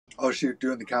Oh, shoot,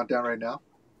 doing the countdown right now?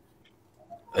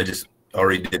 I just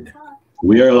already did.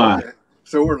 We are live. Okay.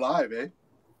 So we're live, eh?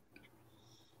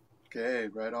 Okay,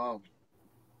 right on.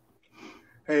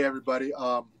 Hey, everybody.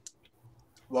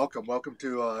 Welcome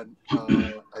to, I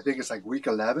think it's like week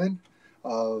 11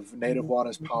 of Native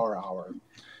Wana's Power Hour.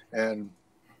 And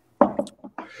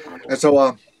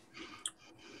so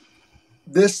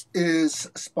this is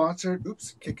sponsored,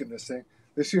 kicking this thing.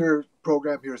 This year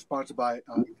program here is sponsored by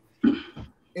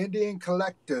Indian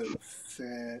Collective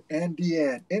and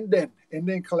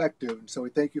Indian Collective. And so we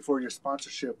thank you for your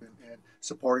sponsorship and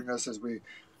supporting us as we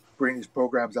bring these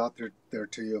programs out there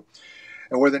to you.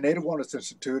 And we're the Native Wellness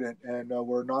Institute, and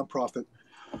we're a nonprofit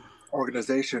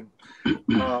organization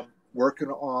working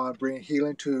on bringing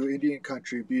healing to Indian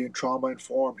country, being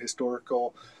trauma-informed,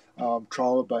 historical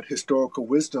trauma, but historical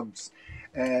wisdoms,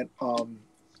 and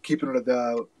keeping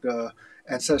the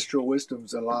ancestral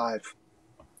wisdoms alive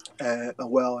and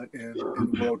well in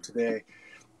the world today.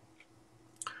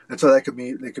 And so they could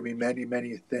be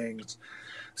many things.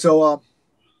 So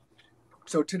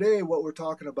today what we're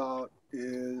talking about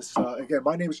is, again,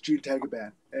 my name is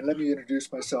Tagaban, and let me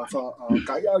introduce myself. My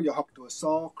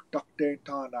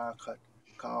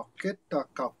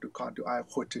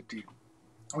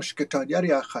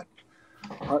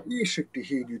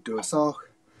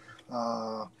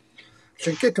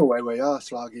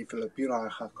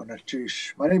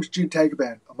name is Gene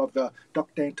Tagaban. I'm of the Duck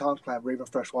Dane Tom clan, Raven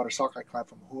Freshwater Sockeye clan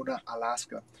from Hoona,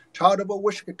 Alaska. Child of a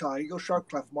Wishkatan, Eagle Shark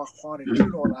clan from Marquand in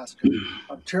Juneau, Alaska.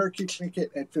 I'm Cherokee,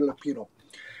 Tlingit, and Filipino.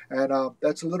 And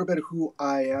that's a little bit of who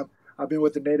I am. I've been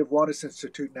with the Native Wellness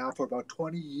Institute now for about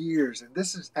 20 years, and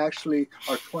this is actually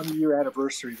our 20-year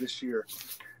anniversary this year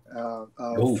of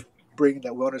bringing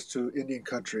that wellness to Indian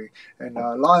country. And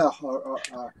Laya,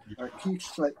 our Keith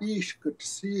Ish, good to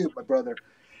see you, my brother.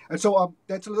 And so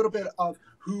that's a little bit of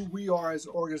who we are as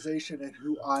an organization and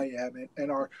who I am. And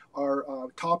our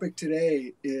topic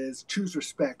today is choose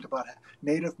respect, about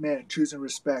Native men choosing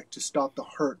respect to stop the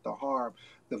hurt, the harm,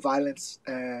 the violence,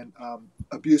 and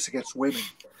abuse against women.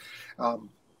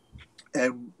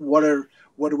 And what do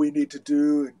we need to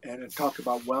do, and talk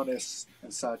about wellness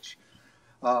and such.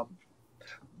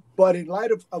 But in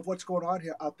light of what's going on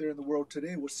here out there in the world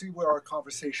today, we'll see where our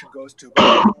conversation goes to. But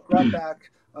I brought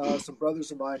back some brothers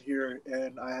of mine here,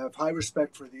 and I have high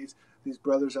respect for these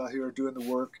brothers out here doing the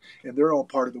work in their own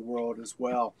part of the world as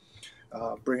well,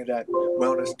 bringing that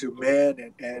wellness to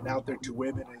men and out there to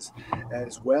women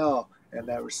as well, and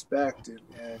that respect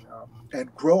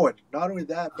and growing. Not only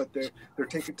that, but they're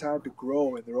taking time to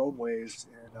grow in their own ways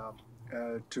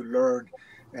and to learn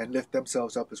and lift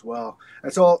themselves up as well.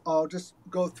 And so I'll just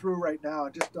go through right now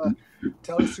and just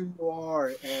tell us who you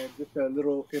are and just a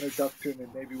little introduction and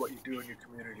maybe what you do in your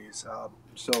communities.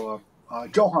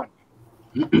 Johan.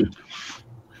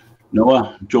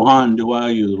 Noah, Johan,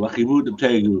 Dewayu, Lakivu,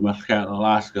 Tegu, Muscat,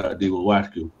 Alaska,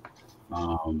 Diwawatku.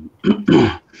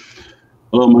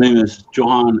 Hello, my name is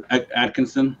Johan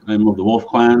Atkinson. I'm of the Wolf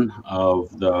Clan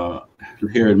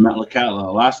here in Metlakatla,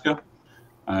 Alaska.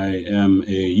 I am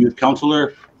a youth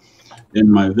counselor in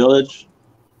my village,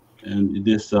 and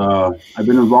I've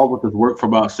been involved with this work for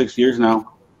about 6 years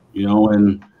now,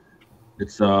 and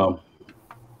it's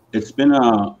been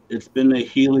a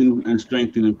healing and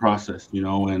strengthening process,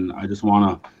 and I just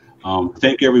want to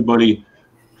thank everybody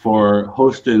for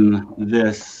hosting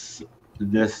this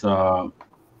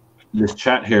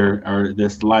chat here, or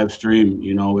this live stream.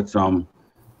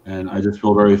 And I just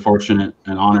feel very fortunate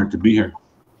and honored to be here.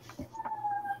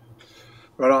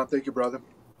 Right on. Thank you, brother.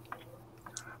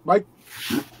 Mike.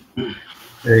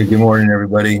 Hey, good morning,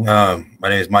 everybody. My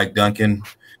name is Mike Duncan.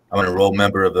 I'm an enrolled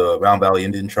member of the Round Valley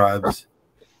Indian Tribes.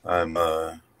 I'm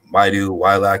Maidu,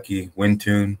 Wailaki,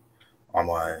 Wintun on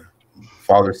my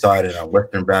father's side, and on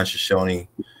Western Brown Shoshone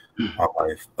on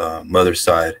my mother's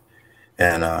side.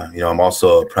 And I'm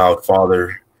also a proud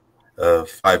father of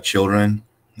 5 children,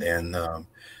 and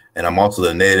I'm also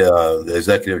the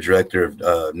executive director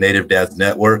of Native Dads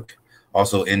Network,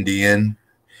 also Indian,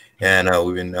 and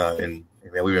we've been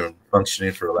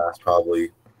functioning for the last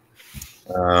probably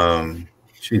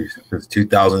since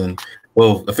 2000.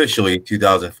 Well, officially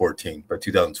 2014, but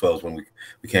 2012 is when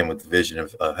we came with the vision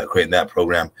of creating that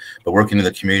program. But working in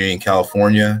the community in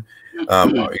California,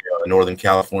 Northern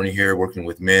California here, working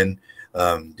with men,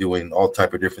 doing all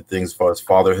type of different things as far as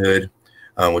fatherhood,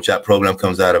 which that program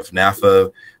comes out of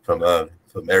NAFA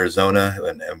from Arizona,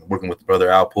 and working with Brother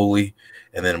Al Pooley.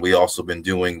 And then we also been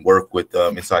doing work with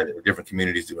inside different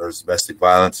communities towards domestic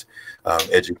violence,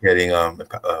 educating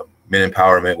men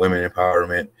empowerment, women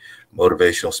empowerment,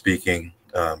 motivational speaking,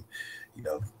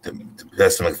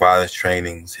 domestic violence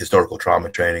trainings, historical trauma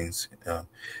trainings.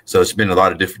 So it's been a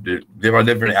lot of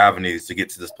different avenues to get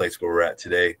to this place where we're at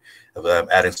today, of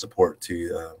adding support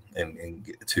to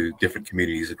and to different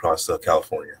communities across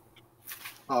California.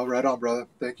 Right on, brother.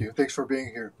 Thank you. Thanks for being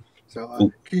here.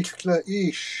 So, Kitla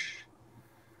Ish.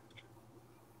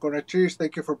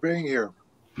 Thank you for being here.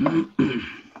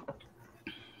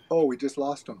 Oh, we just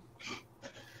lost him.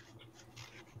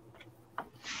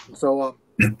 So,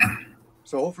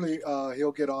 so hopefully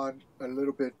he'll get on a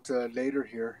little bit later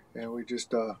here, and we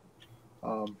just we'll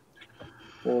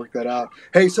work that out.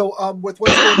 Hey, so with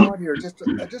what's going on here, just a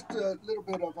little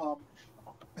bit of how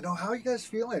are you guys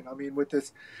feeling? I mean, with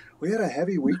this, we had a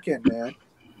heavy weekend, man.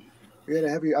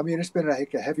 It's been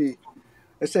like a heavy.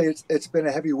 Let's say it's been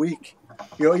a heavy week.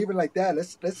 Even like that.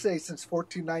 Let's say since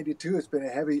 1492, it's been a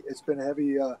heavy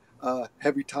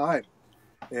time.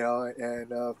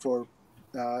 And for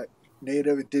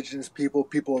Native, Indigenous people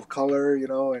of color,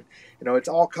 and it's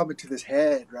all coming to this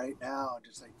head right now.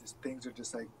 Just like things are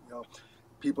just like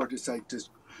people are just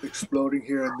exploding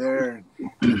here and there,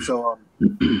 and so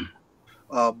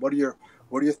what are your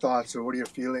thoughts, or what are your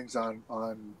feelings on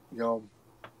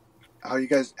how are you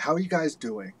guys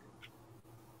doing?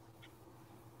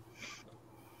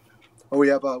 Oh, we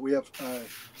have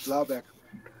Laubeck.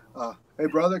 Hey,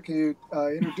 brother, can you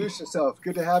introduce yourself?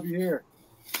 Good to have you here.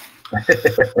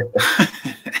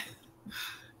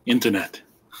 Internet.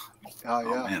 Oh,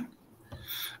 yeah. Man.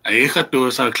 I got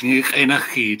to sa klinik ay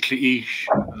nakitliish.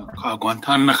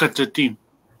 Kagwantan na katsatin.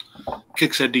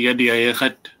 Kiksa dia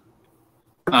kat.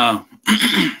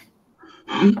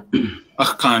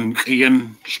 Kan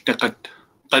kiyan takat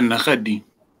tanakadi.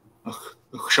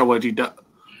 Shawadi da.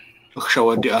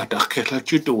 Shawadi ata ketla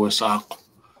chuto wasak.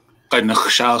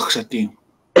 Kanaksha satin.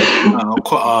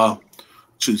 Ko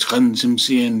Susan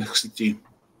Simsian City.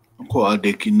 Ako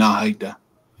Deki Nahaida.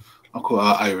 Ako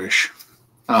Irish.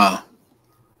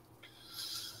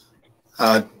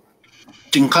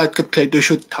 Tinkat ka play to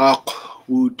shoot talk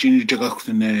who change the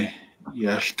Gaktane.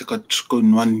 Yes, the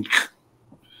Katskun one.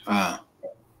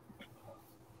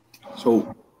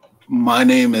 So my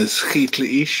name is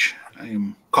Hitliish. I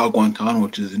am Kagwantan,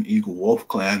 which is an Eagle Wolf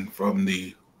clan from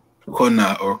the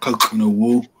Kona or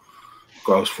Kakunawu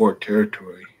Grouse Fort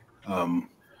territory.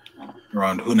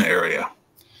 Around Huna area,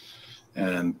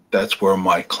 and that's where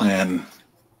my clan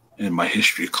and my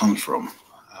history comes from.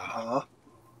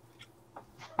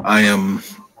 I am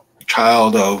a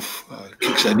child of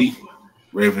Kiksedi,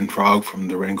 Raven Frog from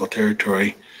the Wrangell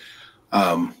territory,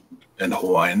 and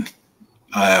Hawaiian.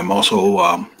 I am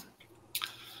also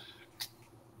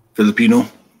Filipino,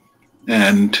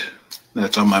 and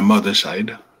that's on my mother's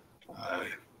side.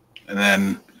 And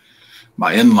then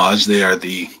my in-laws, they are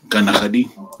the Ganakadi,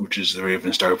 which is the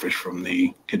raven starfish from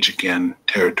the Ketchikan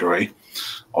territory.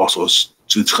 Also,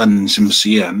 Tsutskan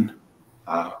Simsian,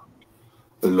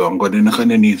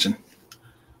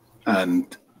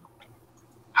 and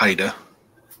Haida,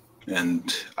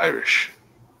 and Irish,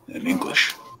 and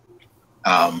English.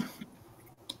 I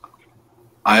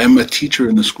am a teacher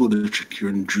in the school district here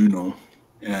in Juneau,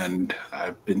 and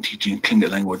I've been teaching Tlingit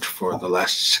language for the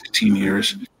last 16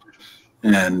 years.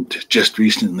 And just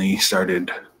recently started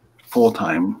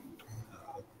full-time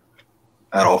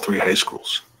at all three high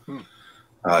schools,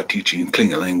 teaching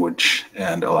Tlingit language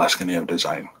and Alaska Native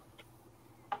design.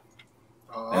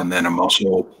 And then I'm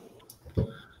also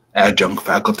adjunct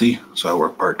faculty, so I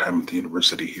work part-time at the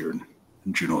university here in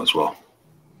Juneau as well.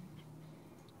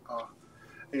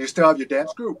 And you still have your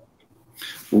dance group?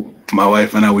 My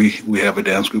wife and I, we have a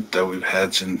dance group that we've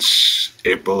had since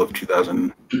April of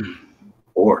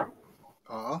 2004.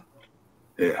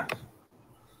 Yeah.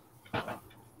 Thank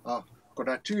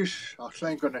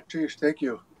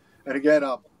you. And again,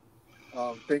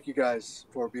 thank you guys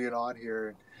for being on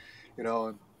here,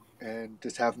 and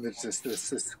just having this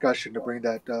discussion to bring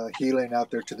that healing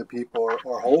out there to the people,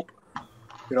 or hope,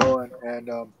 and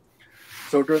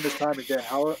so during this time again,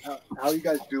 how are you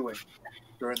guys doing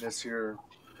during this here?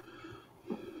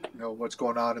 What's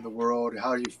going on in the world? How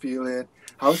are you feeling?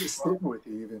 How is it sitting with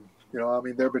you even? There have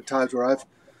been times where I've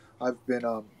been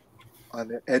on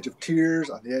the edge of tears,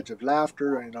 on the edge of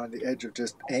laughter, and on the edge of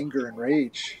just anger and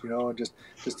rage, and just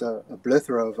a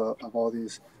plethora of all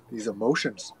these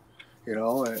emotions, and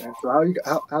so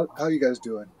how are you guys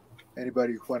doing?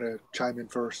 Anybody want to chime in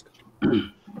first?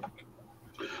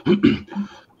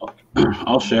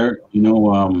 I'll share.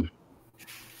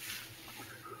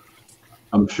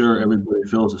 I'm sure everybody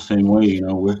feels the same way,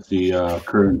 with the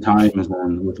current times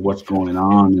and with what's going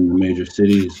on in the major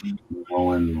cities,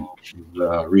 and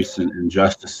the recent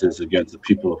injustices against the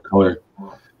people of color.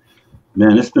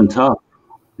 Man, it's been tough.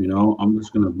 You know, I'm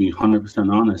just going to be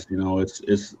 100% honest. You know,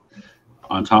 it's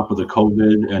on top of the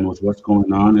COVID and with what's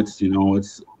going on, it's, you know,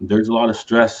 there's a lot of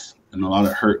stress and a lot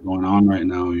of hurt going on right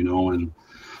now, you know, and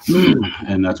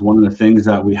that's one of the things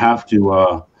that we have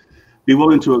to be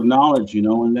willing to acknowledge, you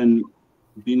know, and then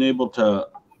being able to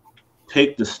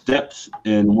take the steps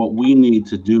and what we need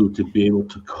to do to be able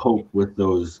to cope with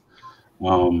those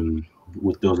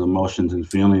emotions and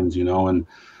feelings, you know. And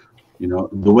you know,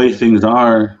 the way things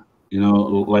are, you know,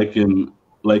 like in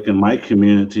my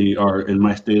community or in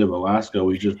my state of Alaska,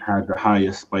 we just had the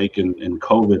highest spike in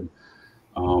COVID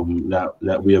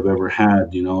that we have ever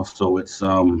had, you know. So it's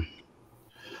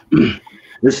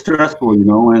it's stressful, you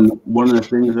know. And one of the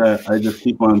things that I just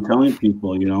keep on telling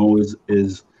people, you know,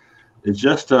 is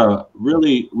just to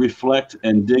really reflect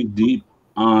and dig deep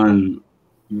on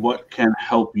what can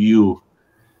help you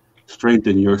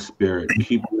strengthen your spirit,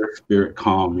 keep your spirit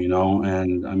calm, you know.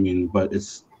 And I mean, but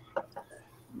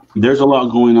there's a lot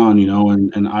going on, you know,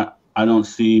 and I don't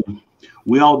see,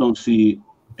 we all don't see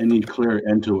any clear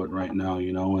end to it right now,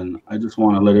 you know. And I just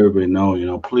want to let everybody know, you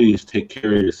know, please take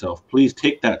care of yourself. Please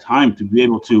take that time to be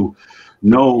able to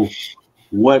know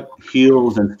what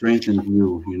heals and strengthens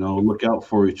you, you know. Look out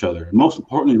for each other. And most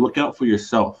importantly, look out for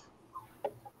yourself.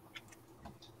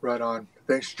 Right on.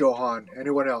 Thanks, Johan.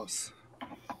 Anyone else?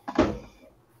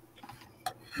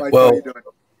 Mike, Well, how you doing?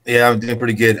 Yeah, I'm doing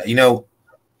pretty good. You know,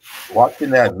 watching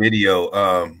that video,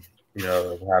 you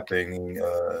know, happening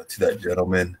to that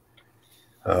gentleman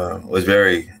was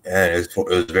very, and it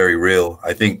was very real.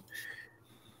 I think,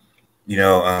 you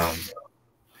know,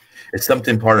 it's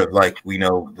something part of, like, we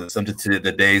know, something to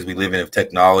the days we live in of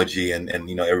technology, and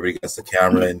you know, everybody gets the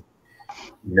camera, and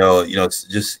you know, it's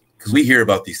just because we hear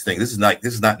about these things. This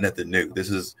is not nothing new. This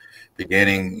is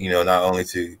beginning, you know, not only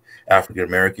to African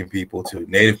American people, to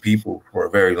Native people for a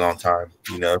very long time.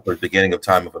 You know, for the beginning of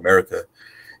time of America.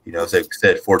 You know, as I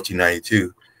said,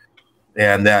 1492,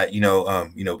 and that, you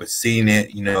know, but seeing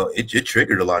it, you know, it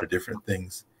triggered a lot of different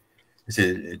things.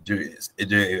 When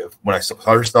I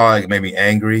first saw it, it made me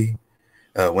angry.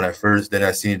 When then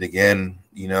I seen it again,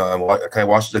 you know, I kind of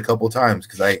watched it a couple of times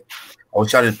because I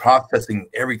was trying to processing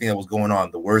everything that was going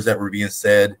on, the words that were being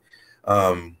said,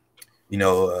 you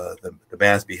know, the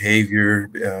man's behavior,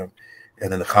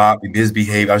 and then the cop, his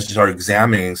behavior. I just started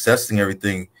examining, assessing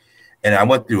everything, and I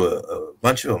went through a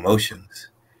bunch of emotions,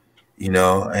 you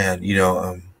know, and you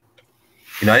know,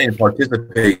 I didn't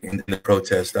participate in the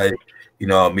protest. You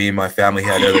know, me and my family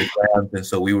had other plans, and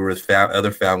so we were with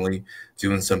other family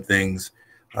doing some things.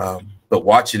 But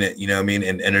watching it, you know what I mean,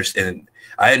 and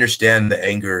I understand the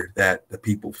anger that the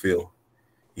people feel.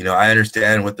 You know, I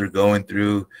understand what they're going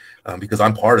through because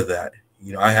I'm part of that.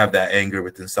 You know, I have that anger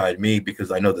within inside me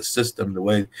because I know the system, the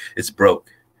way it's broke,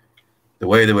 the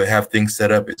way they would have things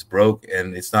set up, it's broke,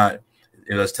 and it's not.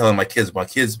 You know, I was telling my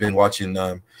kids been watching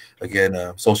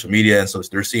social media, and so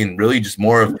they're seeing really just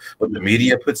more of what the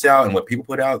media puts out, and what people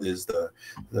put out is the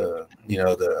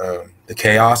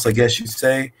chaos, I guess you'd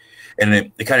say, and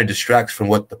it kind of distracts from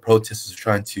what the protesters are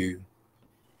trying to,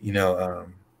 you know,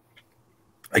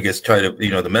 I guess try to, you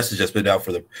know, the message that's put out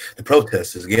for the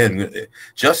protesters, again,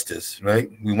 justice, right?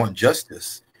 We want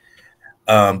justice.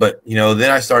 But you know,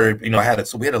 then I started, you know,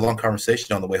 we had a long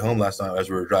conversation on the way home last night as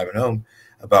we were driving home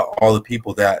about all the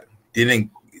people that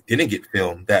didn't get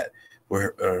filmed, that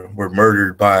were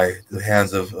murdered by the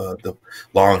hands of the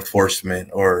law enforcement,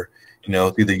 or you know,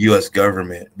 through the U.S.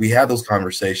 government. We had those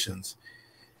conversations,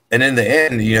 and in the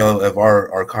end, you know, of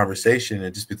our conversation,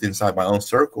 and just within inside my own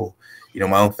circle, you know,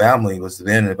 my own family, was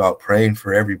then about praying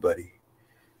for everybody,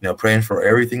 you know, praying for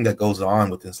everything that goes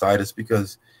on within inside us,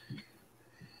 because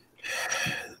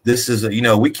this is, you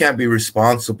know, we can't be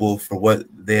responsible for what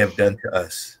they have done to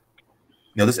us.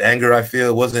 You know, this anger I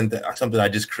feel wasn't something I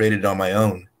just created on my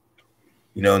own.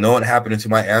 You know, no one happened to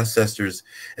my ancestors,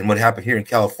 and what happened here in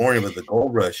California with the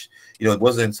gold rush, you know, it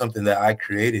wasn't something that I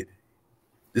created.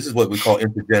 This is what we call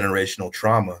intergenerational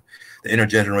trauma, the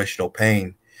intergenerational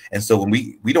pain. And so when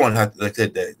we don't have to, like I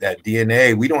said, that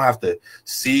DNA, we don't have to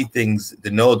see things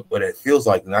to know what it feels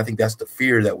like. And I think that's the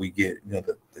fear that we get, you know,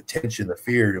 the tension, the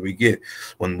fear that we get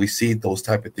when we see those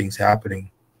type of things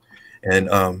happening. And,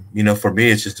 you know, for me,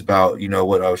 it's just about, you know,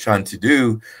 what I was trying to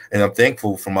do. And I'm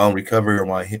thankful for my own recovery or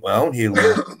my own healing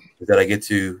is that I get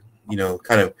to, you know,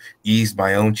 kind of ease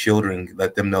my own children,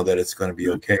 let them know that it's going to be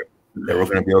okay, that we're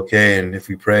going to be okay. And if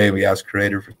we pray, we ask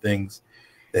Creator for things,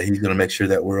 that He's going to make sure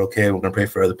that we're okay. We're going to pray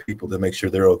for other people to make sure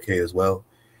they're okay as well.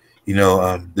 You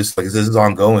know, this is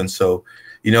ongoing. So,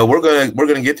 you know, we're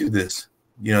gonna get through this.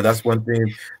 You know, that's one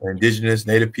thing Indigenous,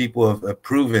 Native people have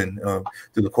proven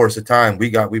through the course of time. We're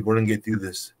going to get through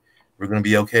this. We're going to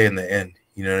be okay in the end.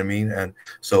 You know what I mean? And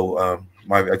so,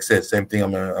 like I said, same thing.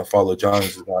 I'm gonna follow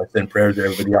John's. I send prayers to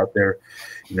everybody out there,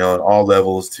 you know, at all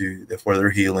levels for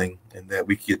their healing, and that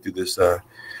we get through this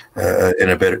in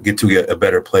a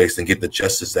better place and get the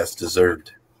justice that's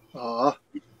deserved. Konachis.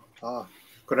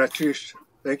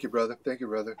 Thank you, brother.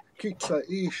 Kitsa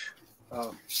ish.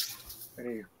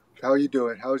 How are you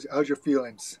doing? How's your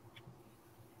feelings?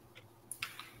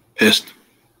 Pissed.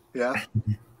 Yeah.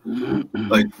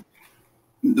 Like,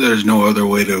 there's no other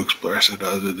way to express it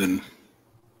other than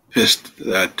pissed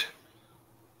that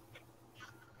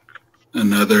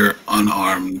another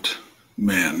unarmed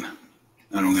man,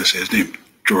 I'm going to say his name,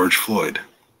 George Floyd,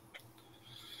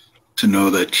 to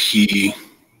know that he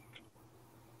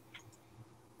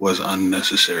was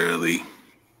unnecessarily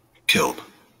killed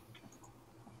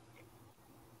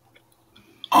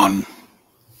on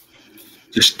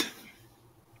just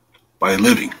by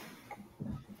living,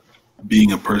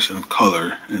 being a person of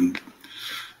color, and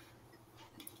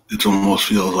it almost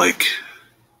feels like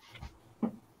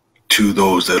to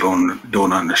those that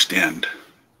don't understand.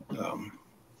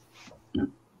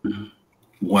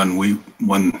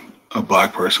 When a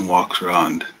black person walks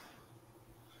around,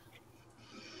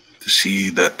 to see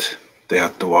that they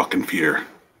have to walk in fear,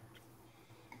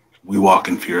 we walk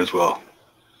in fear as well.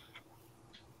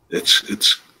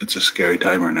 It's a scary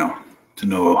time right now to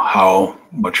know how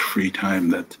much free time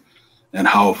that, and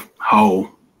how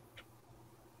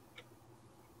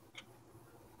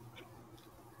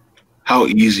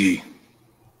easy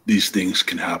these things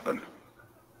can happen.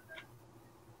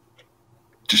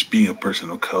 Just being a person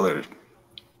of color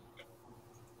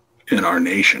in our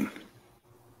nation,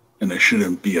 and there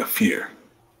shouldn't be a fear.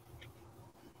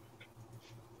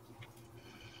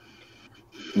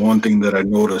 One thing that I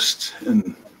noticed,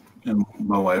 and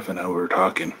my wife and I were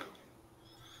talking,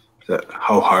 that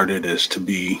how hard it is to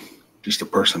be just a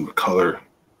person of color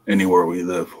anywhere we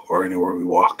live, or anywhere we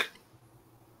walk,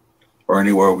 or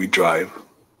anywhere we drive.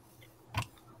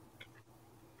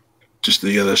 Just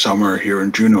the other summer here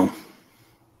in Juneau,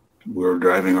 we were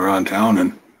driving around town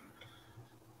and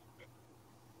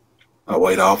a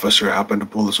white officer happened to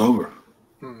pull us over.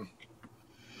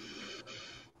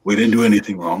 We didn't do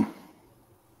anything wrong,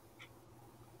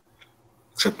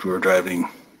 except we were driving,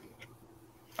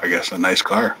 I guess, a nice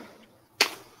car.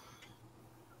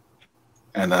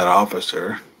 And that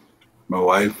officer, my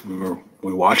wife,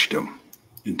 we watched him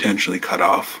intentionally cut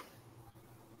off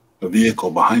a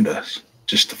vehicle behind us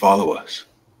just to follow us.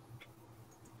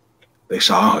 They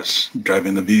saw us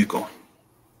driving the vehicle.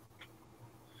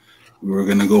 We were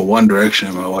going to go one direction,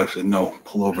 and my wife said, "No,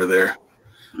 pull over there.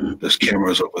 There's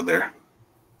cameras over there.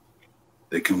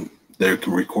 They can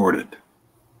record it."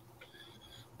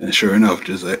 And sure enough,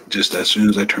 just as soon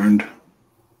as I turned,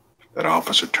 that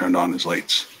officer turned on his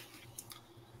lights.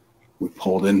 We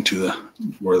pulled into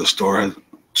where the store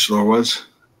was.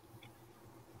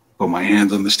 Put my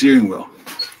hands on the steering wheel.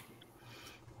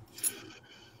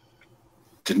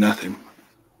 Did nothing.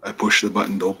 I pushed the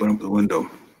button to open up the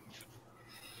window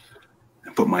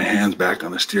and put my hands back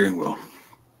on the steering wheel.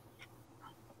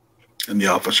 And the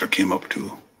officer came up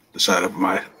to the side of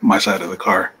my side of the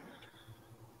car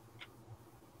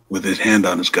with his hand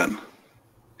on his gun,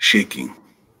 shaking,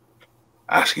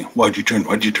 asking, "Why'd you turn?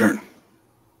 Why'd you turn?"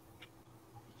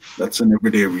 That's an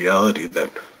everyday reality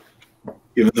that,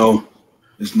 even though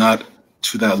it's not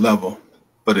to that level,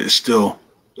 but it's still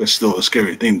a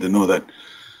scary thing to know that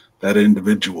that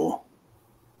individual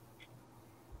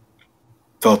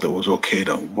felt it was okay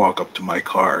to walk up to my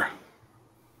car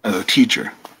as a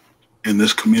teacher in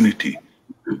this community,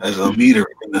 as a leader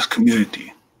in this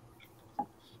community.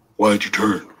 "Why'd you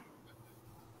turn?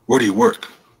 Where do you work?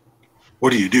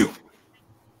 What do you do?"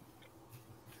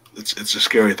 It's a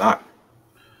scary thought.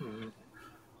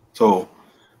 So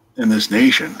in this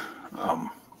nation,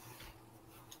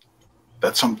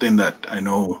 that's something that I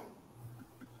know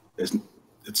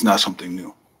it's not something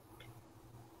new.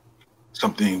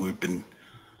 Something we've been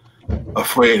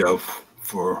afraid of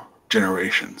for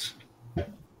generations.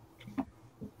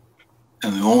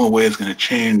 And the only way it's going to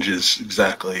change is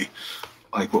exactly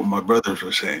like what my brothers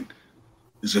were saying,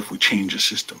 is if we change the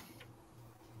system.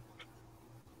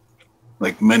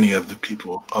 Like many of the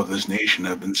people of this nation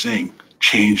have been saying,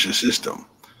 change the system.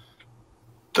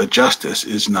 The justice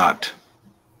is not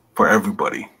for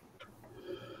everybody.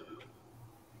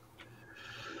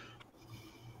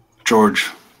 George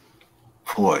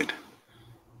Floyd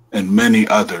and many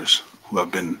others who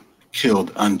have been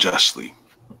killed unjustly,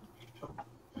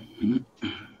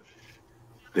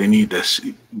 they need this.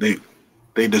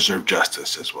 They deserve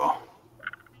justice as well.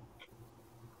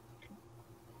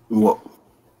 What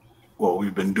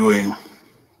we've been doing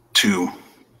to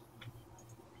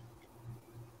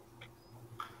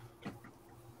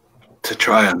to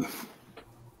try and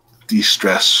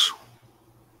de-stress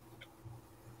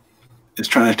is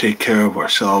trying to take care of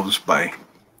ourselves by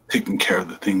taking care of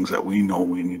the things that we know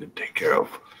we need to take care of,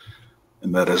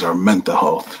 and that is our mental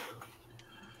health.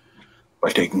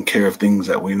 By taking care of things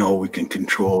that we know we can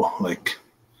control, like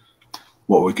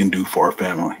what we can do for our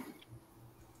family,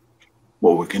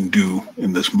 what we can do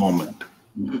in this moment.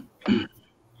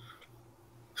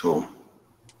 So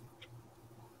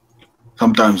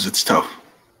sometimes it's tough.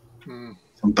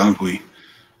 Sometimes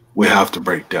we have to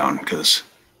break down because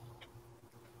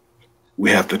we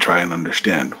have to try and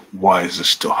understand, why is this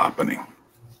still happening?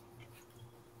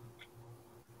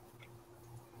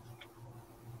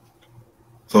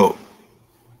 So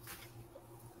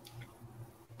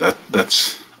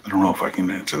that's I don't know if I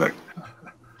can answer that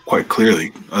quite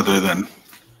clearly, other than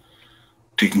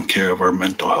taking care of our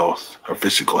mental health, our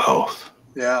physical health.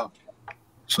 Yeah.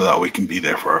 So that we can be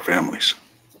there for our families.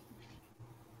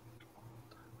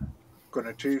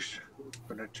 Gunatish,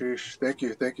 thank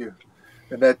you.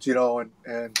 And that,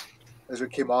 and as we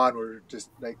came on, we're just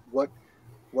like, what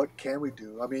can we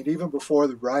do? I mean, even before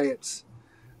the riots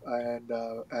and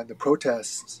the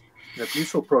protests, the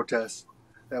peaceful protests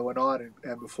that went on,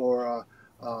 and before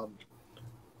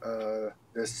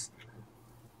this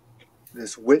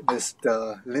witnessed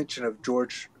lynching of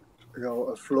George,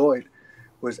 of Floyd,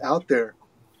 was out there,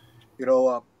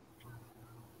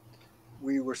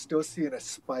 we were still seeing a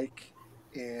spike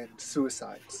in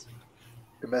suicides,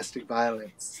 domestic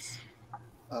violence,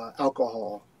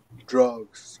 alcohol,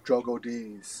 drugs, drug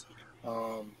ODs,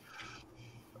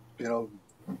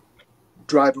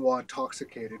 driving while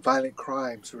intoxicated, violent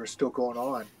crimes were still going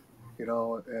on,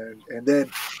 and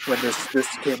then when this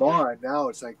came on, now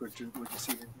it's like we're just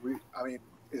seeing,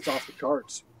 it's off the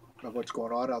charts of what's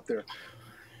going on out there,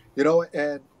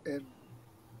 and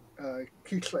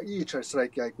it's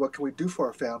like what can we do for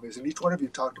our families? And each one of you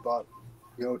talked about,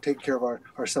 taking care of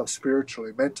ourselves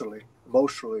spiritually, mentally,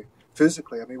 emotionally,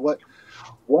 physically. I mean, what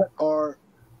are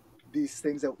these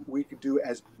things that we can do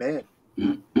as men,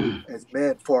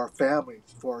 for our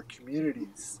families, for our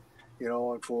communities,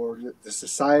 and for the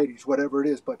societies, whatever it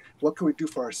is. But what can we do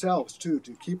for ourselves too,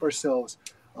 to keep ourselves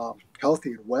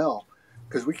healthy and well?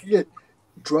 Because we can get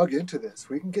drug into this.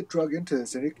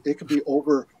 And it can be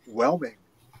overwhelming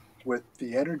with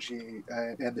the energy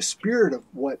and the spirit of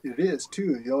what it is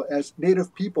too. As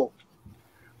Native people,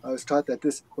 I was taught that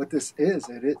this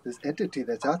entity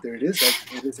that's out there, it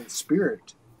is a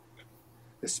spirit.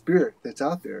 The spirit that's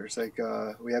out there. It's like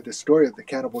we have the story of the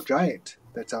cannibal giant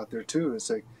that's out there too. It's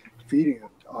like feeding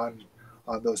on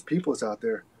those peoples out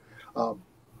there.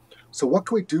 So what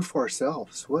can we do for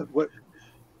ourselves? What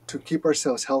to keep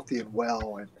ourselves healthy and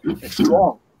well and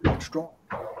strong.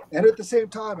 And at the same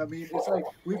time, I mean, it's like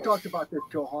we've talked about this,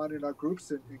 Johan, in our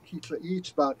groups and Kitla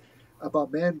each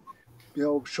about men,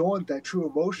 showing that true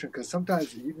emotion, because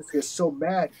sometimes you just get so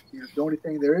mad. The only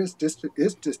thing there is just to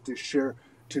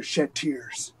shed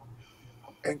tears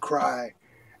and cry,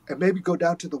 and maybe go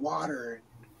down to the water,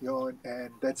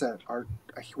 and that's our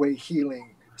way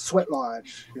healing, sweat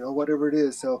lodge, whatever it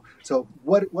is. So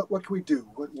what can we do?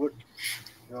 What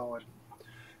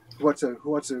and who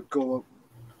wants to go?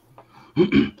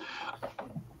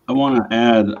 I want to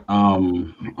add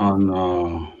on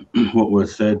what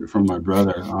was said from my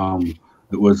brother.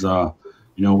 It was,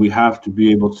 we have to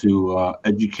be able to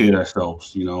educate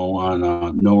ourselves,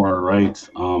 on know our rights.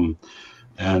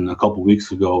 And a couple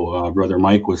weeks ago, Brother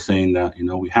Mike was saying that,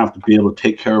 we have to be able to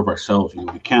take care of ourselves.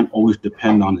 We can't always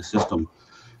depend on the system,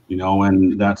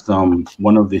 and that's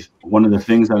one of the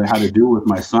things that I had to do with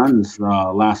my sons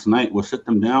last night was sit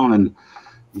them down and,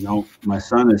 my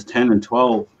son is 10 and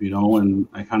 12, and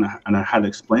I had to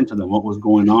explain to them what was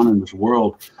going on in this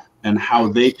world and how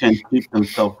they can keep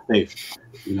themselves safe,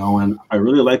 and I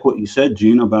really like what you said,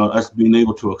 Gene, about us being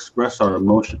able to express our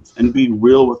emotions and be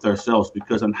real with ourselves,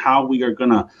 because on how we are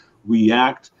going to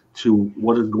react to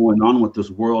what is going on with this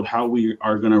world, how we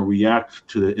are going to react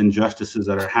to the injustices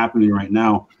that are happening right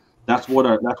now. That's what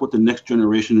the next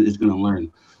generation is going to learn.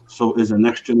 So is the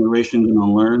next generation going to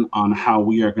learn on how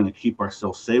we are going to keep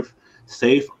ourselves safe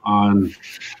and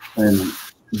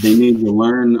they need to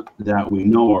learn that we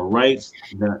know our rights,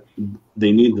 that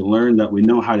they need to learn that we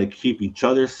know how to keep each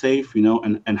other safe,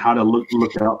 and how to look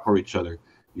out for each other,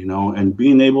 and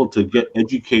being able to get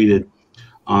educated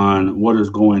on what is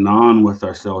going on with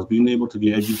ourselves, being able to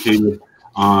get educated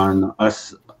on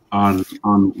us, on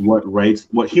what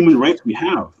human rights we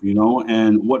have,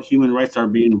 and what human rights are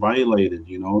being violated.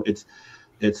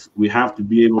 It's we have to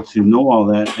be able to know all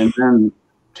that and then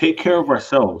take care of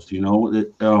ourselves,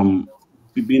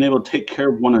 being able to take care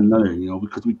of one another,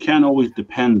 because we can't always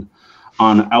depend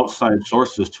on outside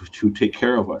sources to take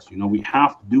care of us. You know, we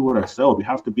have to do it ourselves. We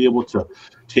have to be able to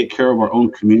take care of our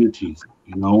own communities,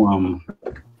 you know.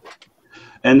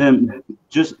 And then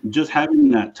just having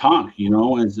that talk, you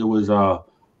know, as it was,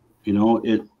 you know,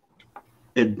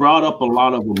 it brought up a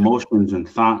lot of emotions and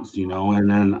thoughts, you know, and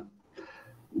then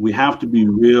we have to be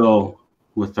real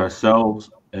with ourselves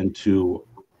and to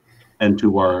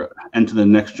the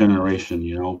next generation,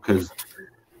 you know, because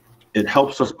it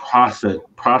helps us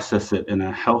process it in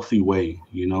a healthy way,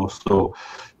 you know. So,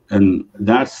 and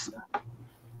that's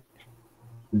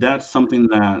something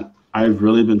that I've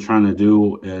really been trying to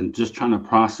do, and just trying to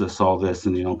process all this.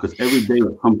 And, you know, because every day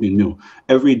is something new.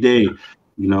 Every day,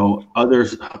 you know,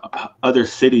 other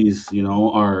cities, you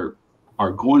know,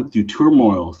 are going through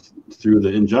turmoil through the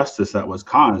injustice that was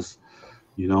caused,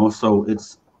 you know. So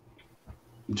it's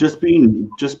just being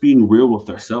real with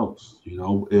ourselves, you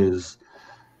know, is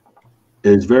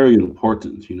very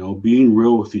important, you know, being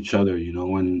real with each other, you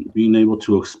know, and being able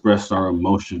to express our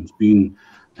emotions,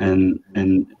 and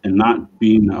not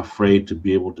being afraid to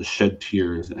be able to shed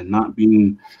tears, and not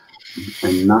being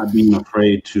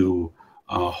afraid to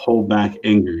hold back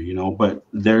anger, you know. But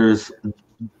there's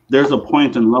a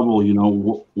point and level, you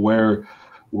know,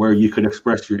 where you could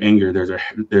express your anger.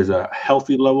 There's a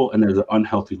healthy level and there's an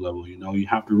unhealthy level, you know. You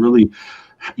have to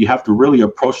really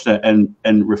approach that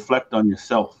and reflect on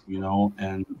yourself, you know,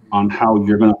 and on how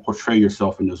you're going to portray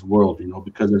yourself in this world, you know,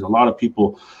 because there's a lot of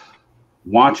people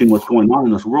watching what's going on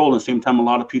in this world. At the same time, a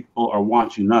lot of people are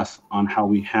watching us on how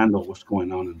we handle what's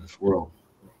going on in this world.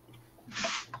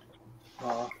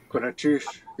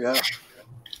 Yeah.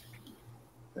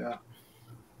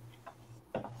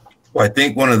 Well, I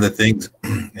think one of the things,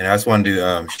 and I just wanted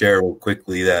to share real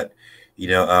quickly that, you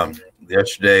know,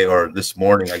 yesterday or this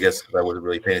morning, I guess, because I wasn't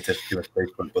really paying attention to much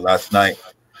Facebook, but last night,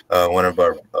 one of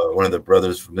the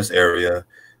brothers from this area,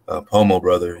 Pomo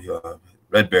brother,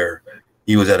 Red Bear,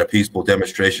 he was at a peaceful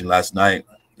demonstration last night,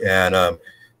 and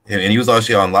he was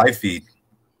actually on live feed,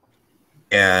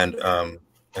 and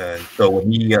so when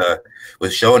he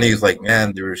was showing, he was like,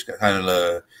 man, there was kind of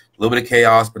a little bit of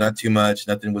chaos, but not too much.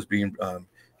 Nothing was being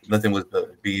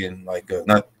like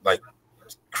not like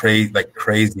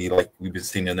crazy like we've been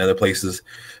seeing in other places,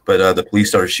 but the police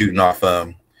started shooting off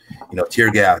you know,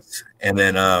 tear gas, and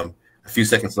then a few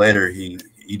seconds later he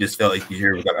just felt like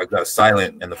I got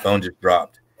silent, and the phone just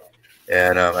dropped.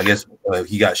 And I guess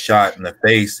he got shot in the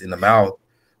face, in the mouth,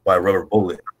 by a rubber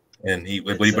bullet. And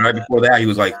but right before that, he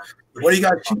was like, "What do you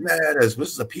got shooting at us?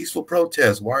 This is a peaceful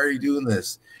protest. Why are you doing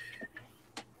this?"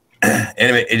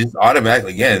 And it just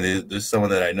automatically, again, there's someone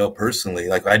that I know personally.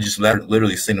 Like, I just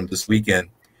literally seen him this weekend.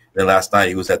 Then last night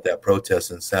he was at that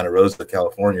protest in Santa Rosa,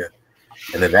 California,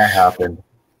 and then that happened.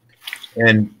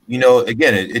 And, you know,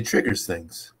 again, it triggers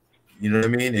things. You know what I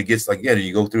mean? It gets like, again,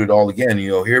 you go through it all again. You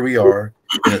know, here we are.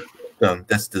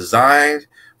 That's designed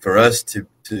for us to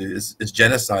it's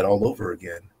genocide all over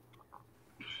again.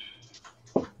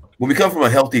 When we come from a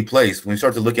healthy place, when we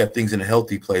start to look at things in a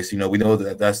healthy place, you know, we know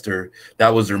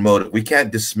that was their motive. We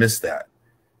can't dismiss that.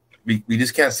 We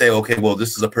just can't say, okay, well,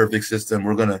 this is a perfect system.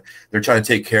 They're trying to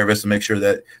take care of us and make sure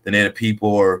that the Native people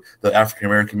or the African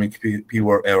American people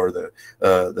or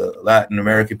the Latin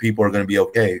American people are going to be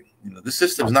okay. You know, this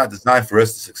system is not designed for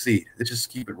us to succeed. Let's just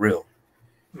keep it real.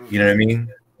 You know what I mean?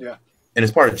 Yeah. And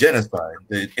it's part of genocide,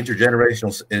 the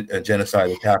intergenerational genocide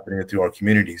that's happening through our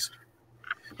communities.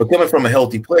 But coming from a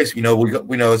healthy place, you know,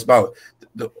 we know it's about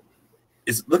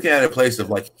it's looking at a place of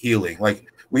like healing. Like,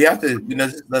 we have to, you know,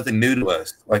 this is nothing new to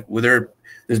us. Like,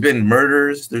 there's been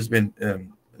murders, there's been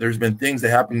things that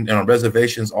happen on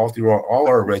reservations, all through all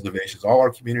our reservations, all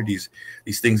our communities.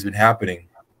 These things have been happening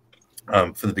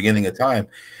from the beginning of time,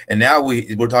 and now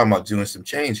we're talking about doing some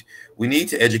change. We need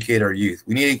to educate our youth.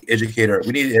 We need to educate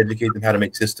them how to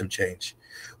make system change.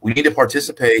 We need to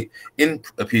participate in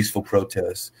a peaceful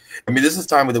protest. I mean, this is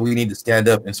time that we need to stand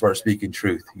up and start speaking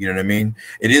truth. You know what I mean?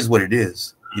 It is what it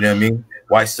is. You know what I mean?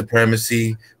 White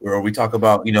supremacy, or we talk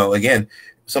about, you know, again,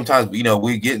 sometimes, you know,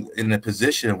 we get in a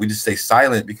position, we just stay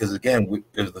silent because, again,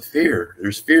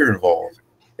 there's fear involved.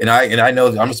 And I know,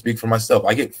 I'm gonna speak for myself.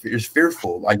 I get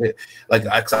fearful. I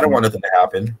don't want nothing to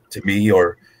happen to me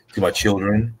or to my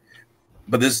children.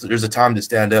 But there's a time to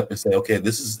stand up and say, okay,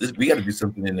 we got to do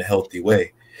something in a healthy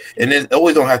way. And it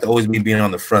always don't have to always be being on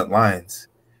the front lines.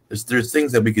 There's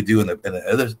things that we could do in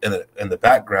the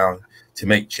background to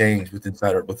make change within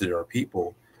our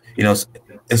people, you know.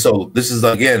 And so this is,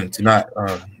 again, to not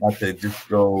to just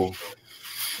go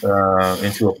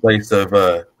into a place of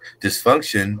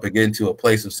dysfunction, but get into a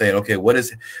place of saying, okay, what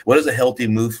is a healthy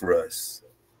move for us?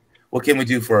 What can we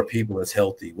do for our people that's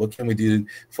healthy? What can we do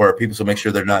for our people so make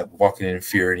sure they're not walking in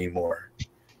fear anymore?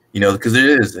 Because it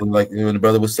is, and like the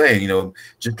brother was saying,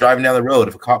 just driving down the road,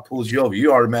 if a cop pulls you over,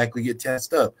 you automatically get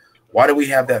tensed up. Why do we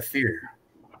have that fear?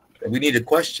 We need to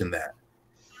question that,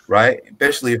 right?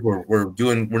 Especially if we're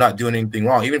not doing anything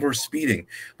wrong. Even if we're speeding,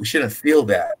 we shouldn't feel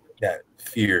that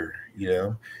fear,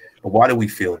 But why do we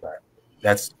feel that?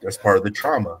 That's part of the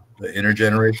trauma, the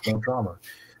intergenerational trauma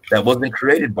that wasn't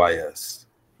created by us,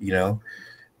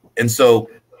 And so,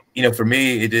 for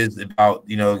me, it is about,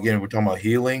 again, we're talking about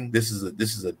healing.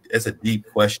 It's a deep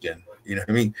question. You know what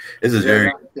I mean? This is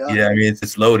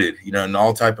it's loaded, in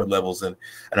all type of levels. And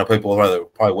I know people are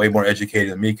probably way more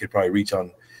educated than me could probably reach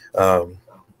on,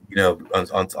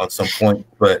 on some point.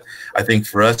 But I think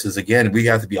for us is, again, we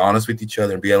have to be honest with each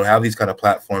other and be able to have these kind of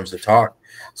platforms to talk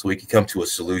so we can come to a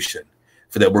solution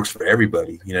that works for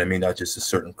everybody. You know what I mean? Not just a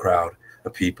certain crowd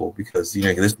of people, because this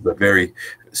is a very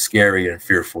scary and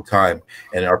fearful time,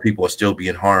 and our people are still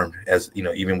being harmed, as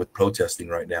even with protesting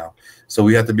right now. So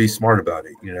we have to be smart about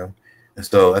it, And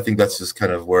so I think that's just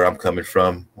kind of where I'm coming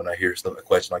from when I hear a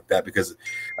question like that, because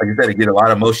like you said, a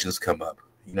lot of emotions come up,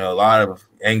 a lot of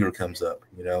anger comes up,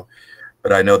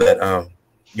 But I know that I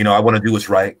want to do what's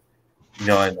right, and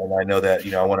I know that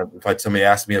I want to. If somebody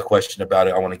asks me a question about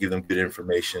it, I want to give them good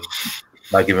information,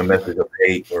 not give a message of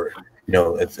hate or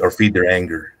or feed their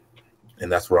anger, and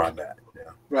that's where I'm at.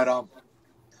 Right on.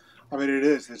 I mean, it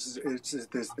is.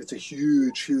 It's a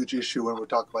huge issue when we're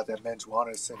talking about that men's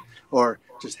wellness or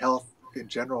just health in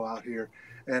general out here,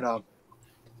 and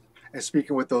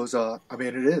speaking with those. I mean,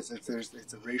 it is.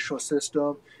 It's a racial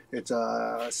system. It's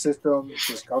a system.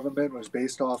 This government was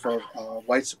based off of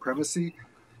white supremacy.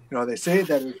 They say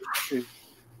that it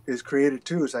is created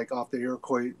too. It's like off the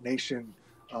Iroquois Nation.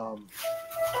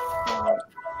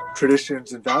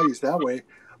 Traditions and values that way,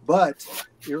 but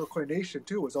Iroquois Nation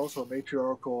too was also a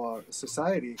matriarchal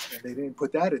society, and they didn't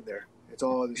put that in there. It's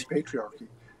all this patriarchy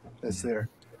that's there,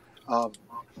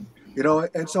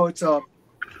 and so it's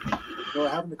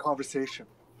having the conversation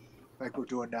like we're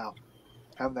doing now,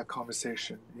 having that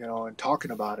conversation, and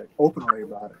talking about it openly,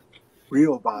 about it,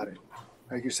 real about it,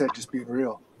 like you said, just being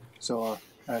real. So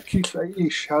Keith,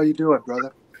 Ish, how you doing,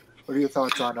 brother? What are your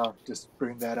thoughts on just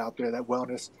bringing that out there, that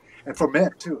wellness? And for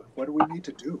men too, what do we need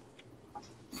to do?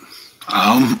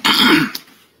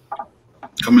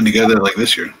 Coming together like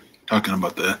this year, talking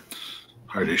about the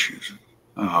hard issues.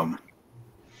 I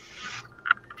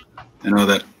know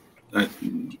that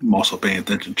I'm also paying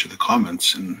attention to the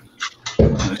comments, and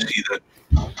I see that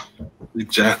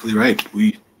exactly right.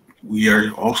 We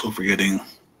are also forgetting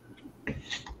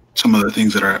some of the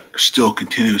things that are still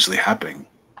continuously happening,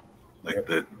 like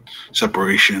the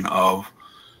separation of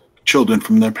children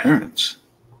from their parents.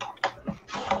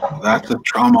 That's a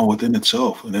trauma within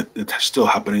itself, and it's still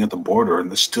happening at the border,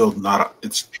 and it's still not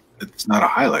it's not a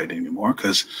highlight anymore,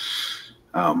 because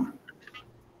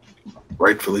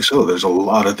rightfully so, there's a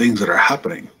lot of things that are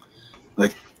happening.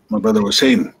 Like my brother was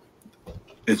saying,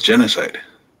 it's genocide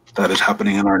that is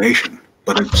happening in our nation,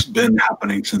 but it's been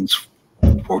happening since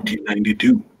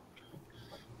 1492.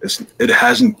 It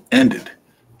hasn't ended.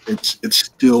 It's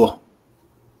still.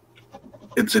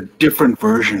 It's a different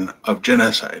version of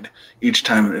genocide each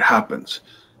time it happens.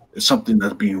 It's something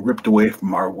that's being ripped away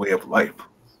from our way of life.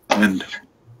 And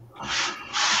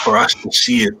for us to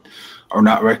see it or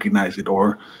not recognize it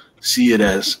or see it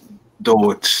as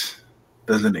though it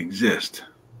doesn't exist,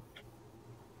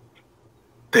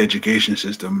 the education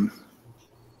system,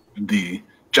 the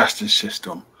justice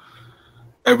system,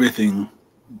 everything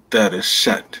that is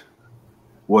set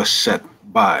was set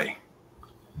by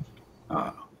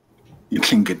you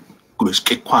can get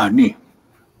Guiskikwani.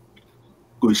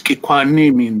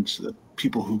 Guiskikwani means the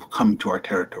people who come to our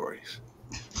territories.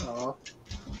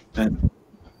 And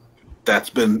that's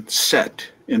been set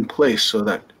in place so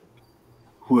that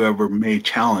whoever may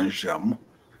challenge them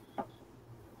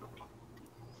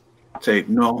say,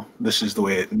 no, this is the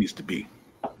way it needs to be.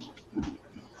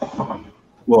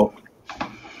 Well,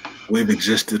 we've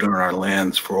existed on our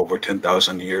lands for over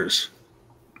 10,000 years.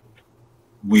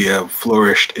 We have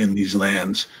flourished in these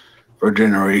lands for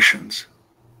generations.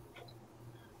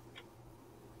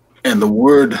 And the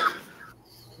word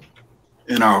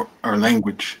in our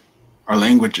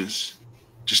languages,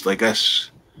 just like us,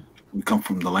 we come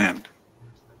from the land.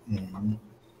 Mm-hmm.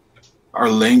 Our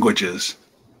languages,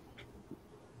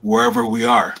 wherever we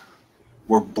are,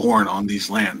 we're born on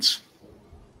these lands.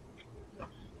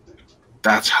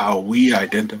 That's how we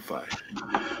identify.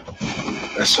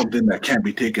 That's something that can't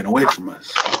be taken away from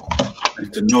us.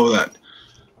 And to know that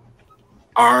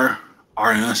our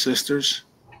ancestors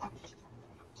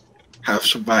have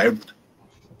survived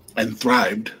and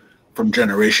thrived from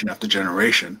generation after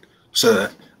generation, so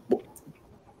that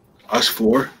us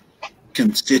four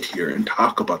can sit here and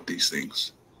talk about these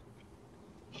things,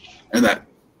 and that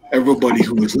everybody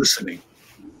who is listening,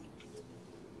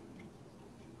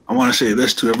 I want to say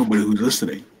this to everybody who's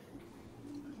listening.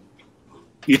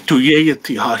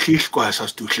 Ituyeyati hahishkwas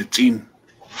has to chitin.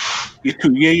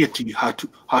 Ituyeyati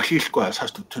hahishkwas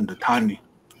has to tundatani.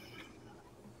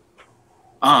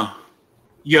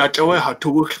 Ya chawe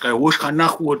hatuwka wushka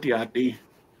nakhwoti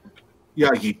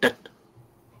ya yitat.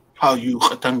 How you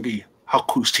khatangi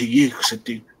hakusti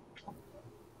siti.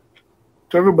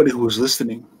 To everybody who is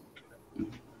listening,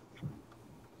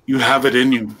 you have it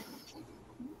in you.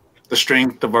 The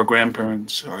strength of our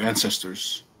grandparents, our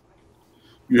ancestors.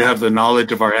 You have the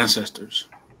knowledge of our ancestors.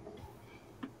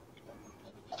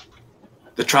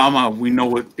 The trauma, we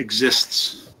know it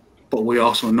exists, but we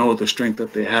also know the strength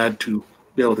that they had to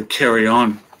be able to carry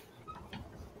on.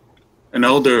 An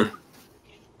elder,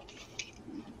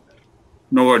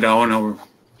 Noah Dowenhour,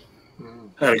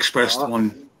 had expressed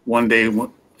one day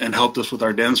and helped us with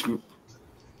our dance group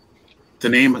to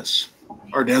name us,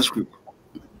 our dance group.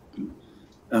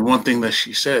 And one thing that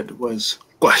she said was,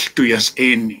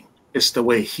 it's the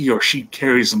way he or she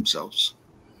carries themselves.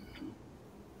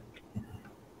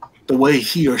 The way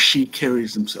he or she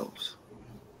carries themselves.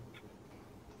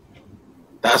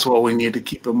 That's what we need to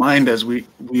keep in mind as we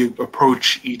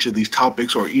approach each of these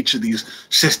topics or each of these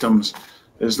systems,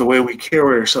 is the way we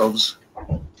carry ourselves.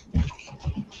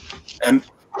 And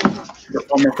the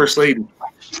former First Lady,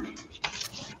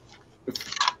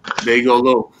 they go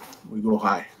low, we go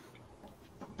high.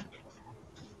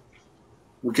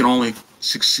 We can only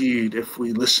succeed if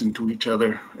we listen to each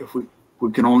other. If we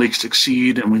can only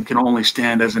succeed and we can only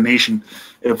stand as a nation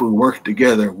if we work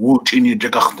together. We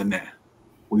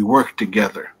work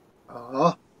together.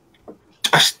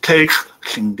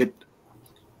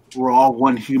 We're all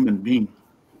one human being.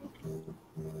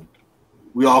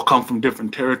 We all come from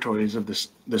different territories of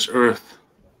this earth,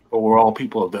 but we're all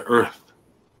people of the earth.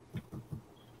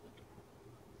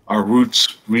 Our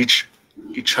roots reach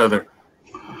each other.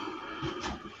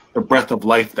 The breath of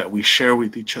life that we share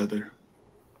with each other.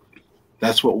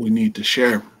 That's what we need to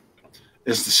share,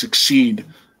 is to succeed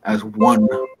as one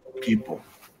people.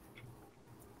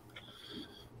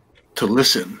 To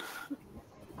listen.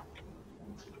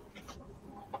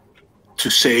 To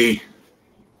say,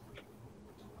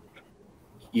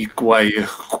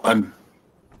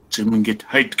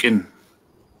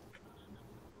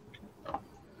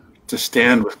 to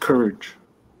stand with courage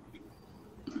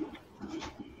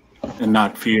and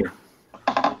not fear.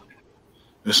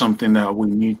 It's something that we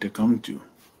need to come to.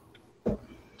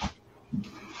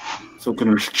 So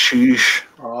can we choose?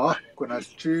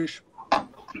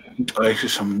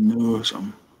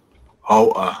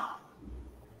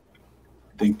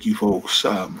 Thank you, folks,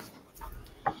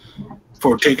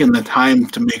 for taking the time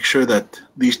to make sure that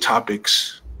these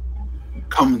topics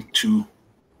come to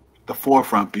the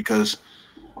forefront, because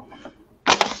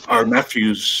our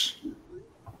nephews,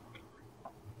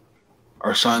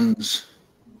 our sons,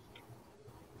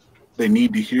 they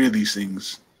need to hear these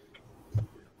things.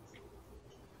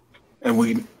 And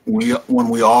when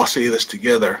we all say this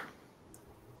together,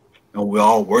 and we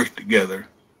all work together,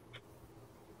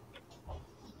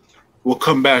 we'll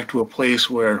come back to a place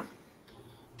where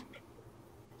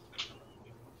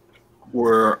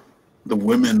the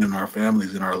women in our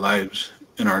families, in our lives,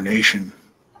 in our nation,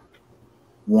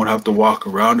 won't have to walk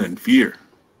around in fear.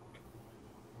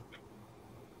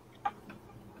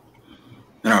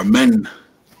 And our men,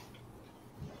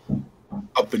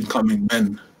 up-and-coming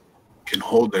men, can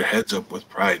hold their heads up with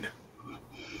pride.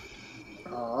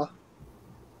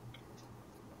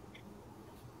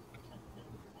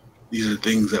 These are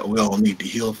things that we all need to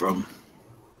heal from.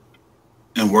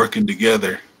 And working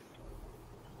together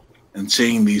and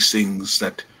saying these things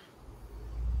that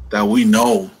we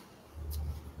know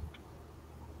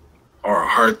are a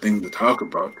hard thing to talk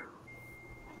about.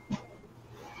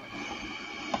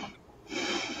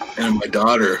 And my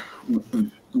daughter,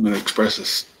 I'm going to express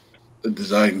this, the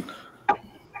design,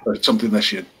 but something that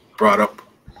she had brought up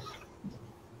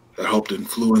that helped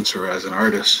influence her as an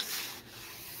artist.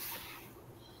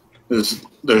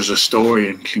 There's a story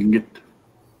in Tlingit,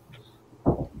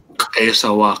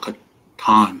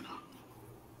 Kaesawakatan,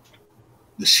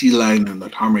 the sea lion and the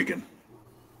ptarmigan.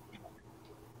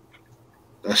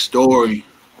 That story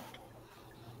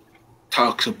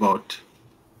talks about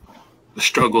the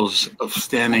struggles of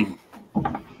standing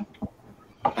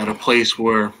at a place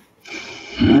where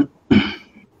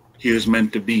he was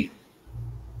meant to be.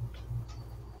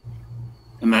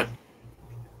 And that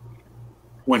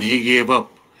when he gave up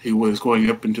he was going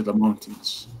up into the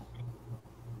mountains.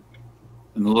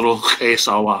 And the little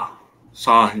Esawa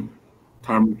saw him,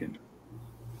 ptarmigan.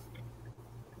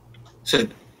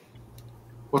 Said,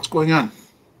 "What's going on?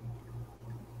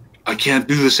 I can't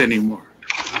do this anymore.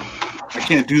 I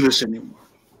can't do this anymore.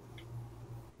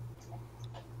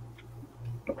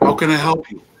 How can I help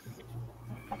you?"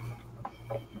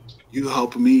 "You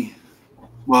help me.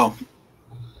 Well,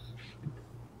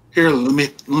 here, let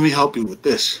me help you with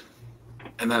this."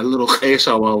 And that little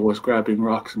Esawa was grabbing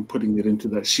rocks and putting it into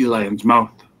that sea lion's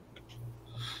mouth.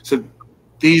 Said,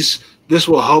 "This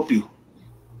will help you."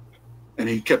 And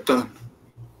he kept on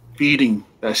feeding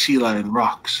that sea lion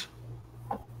rocks.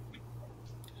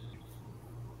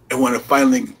 And when it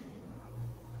finally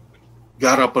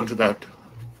got up onto that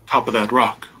top of that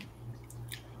rock,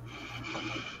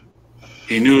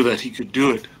 he knew that he could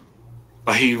do it,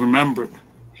 but he remembered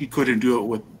he couldn't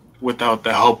do it without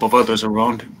the help of others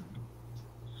around him.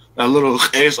 That little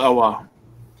Esawa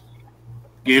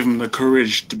gave him the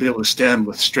courage to be able to stand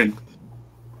with strength,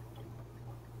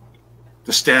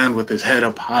 to stand with his head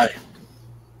up high.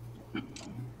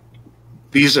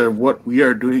 These are what we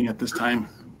are doing at this time.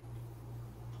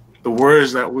 The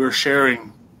words that we're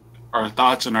sharing, our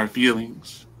thoughts and our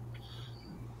feelings,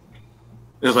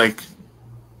 is like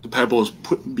the pebbles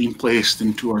being placed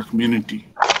into our community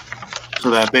so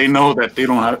that they know that they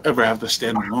don't ever have to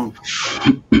stand alone,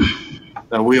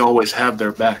 that we always have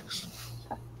their backs.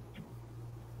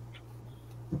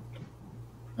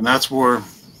 And that's where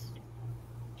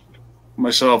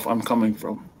myself I'm coming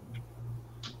from.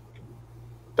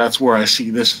 That's where I see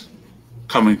this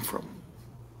coming from.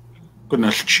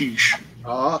 Goodness, sheesh.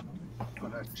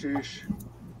 Goodness, sheesh.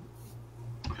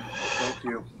 Thank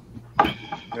you.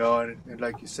 You know, and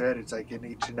like you said, it's like in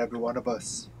each and every one of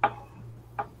us.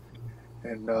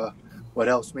 And what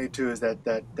helps me too is that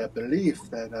belief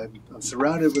that I'm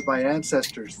surrounded with my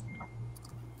ancestors.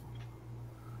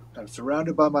 I'm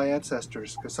surrounded by my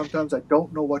ancestors because sometimes I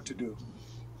don't know what to do.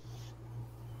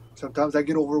 Sometimes I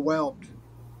get overwhelmed.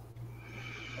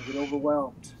 And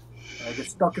I get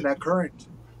stuck in that current.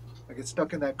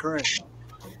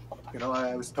 You know,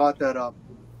 I was taught that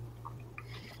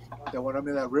that when I'm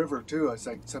in that river too, it's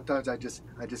like sometimes I just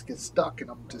get stuck and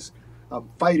I'm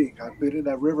fighting. I've been in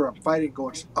that river, I'm fighting,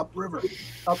 going upriver,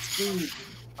 upstream.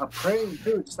 I'm praying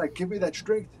too, just like give me that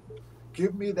strength.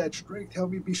 Give me that strength.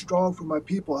 Help me be strong for my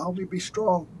people. Help me be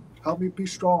strong. And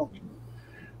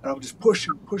I'm just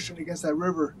pushing against that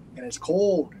river, and it's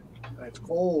cold. It's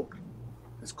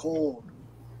cold.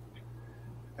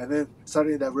 And then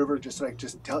suddenly that river it's like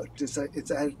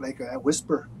a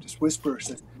whisper,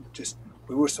 says,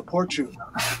 we will support you.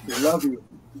 We love you.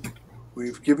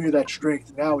 We've given you that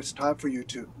strength. Now it's time for you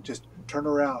to just turn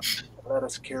around and let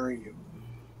us carry you.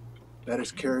 Let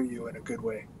us carry you in a good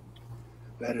way.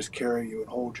 Let us carry you and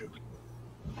hold you.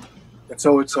 And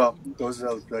so it's those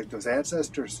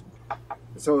ancestors.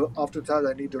 And so oftentimes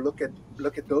I need to look at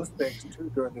those things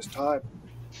too during this time,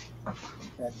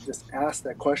 and just ask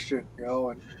that question, you know,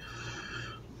 and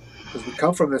because we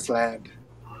come from this land,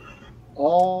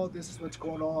 all this is what's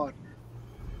going on,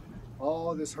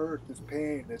 all this hurt, this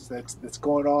pain, that's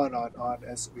going on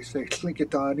as we say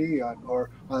Tlinkitani on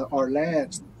our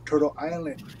lands, Turtle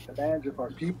Island, the lands of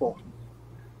our people,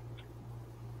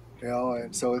 you know,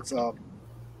 and so it's I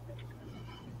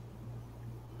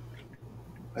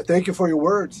thank you for your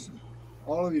words,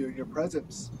 all of you, your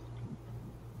presence.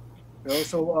 You know,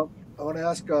 so I want to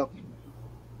ask, what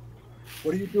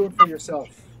are you doing for yourself?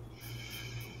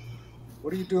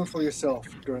 What are you doing for yourself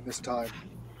during this time?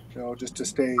 You know, just to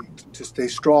stay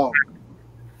strong,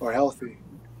 or healthy,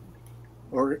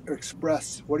 or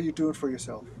express. What are you doing for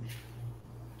yourself?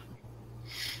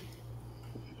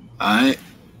 Sorry,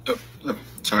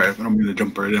 I don't mean to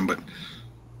jump right in, but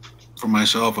for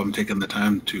myself, I'm taking the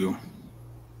time to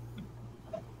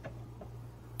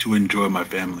enjoy my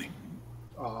family.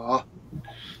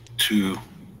 To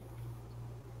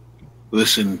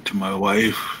listen to my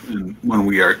wife, and when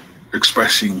we are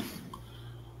expressing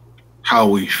how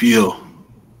we feel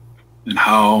and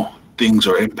how things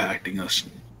are impacting us.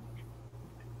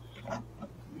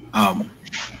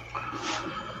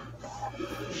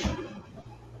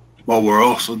 While we're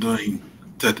also doing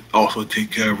that, also take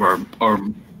care of our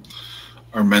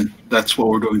that's what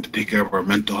we're doing, to take care of our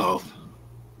mental health,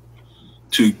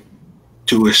 to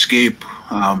escape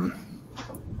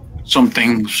some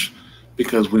things,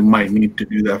 because we might need to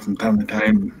do that from time to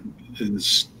time,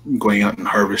 is going out and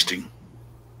harvesting,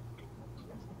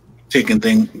 picking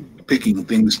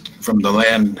things from the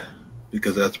land,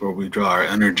 because that's where we draw our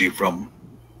energy from.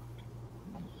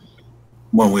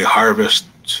 When we harvest,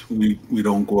 we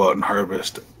don't go out and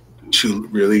harvest to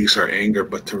release our anger,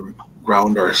 but to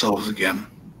ground ourselves again.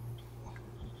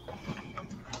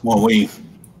 Well,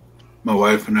 my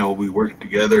wife and I, we work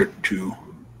together to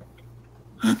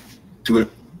put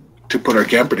our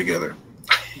camper together.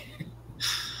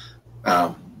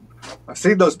 I've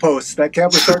seen those posts. That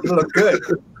camper's starting to look good.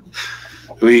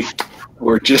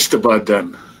 We're just about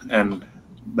done, and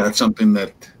that's something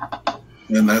that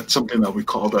we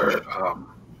called our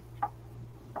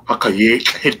Hakayek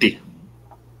Hiti,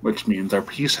 which means our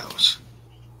peace house.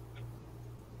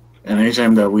 And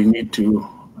anytime that we need to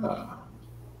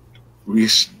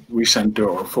recenter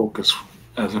or focus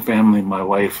as a family, my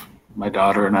wife, my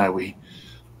daughter, and I, we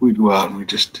go out and we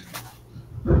just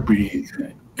breathe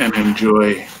and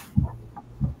enjoy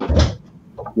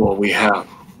what we have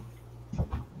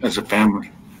as a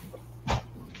family.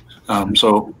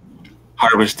 So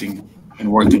harvesting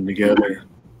and working together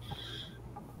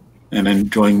and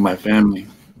enjoying my family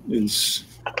is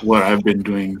what I've been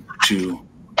doing to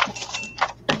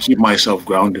keep myself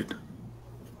grounded.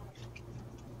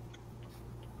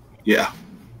 Yeah.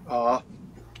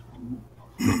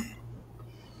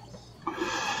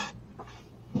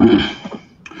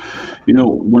 You know,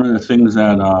 one of the things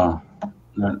that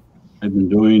that I've been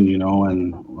doing, you know,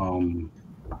 and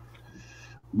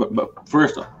but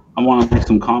first I want to make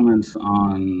some comments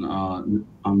on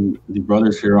the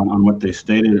brothers here on what they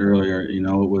stated earlier. You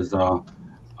know, it was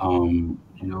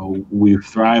you know, we've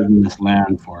thrived in this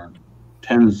land for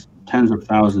tens of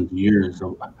thousands of years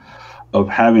of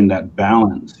having that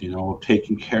balance, you know, of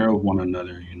taking care of one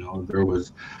another. You know, there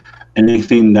was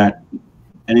anything that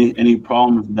any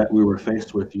problems that we were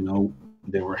faced with, you know,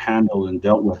 they were handled and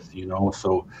dealt with, you know.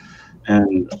 So,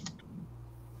 and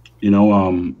you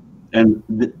know, and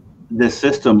this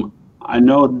system, I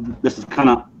know this is kind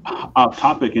of off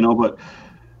topic, you know, but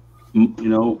you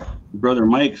know, Brother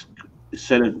Mike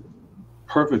said it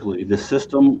perfectly. The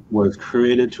system was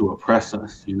created to oppress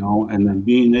us, you know, and then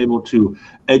being able to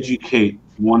educate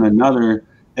one another,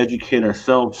 educate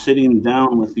ourselves, sitting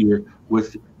down with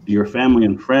your family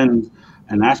and friends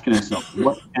and asking ourselves,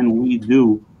 what can we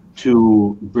do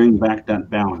to bring back that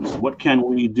balance? What can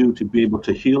we do to be able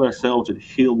to heal ourselves and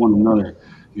heal one another?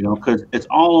 You know, because it's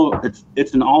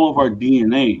in all of our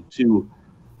DNA to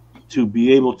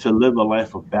be able to live a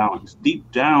life of balance. Deep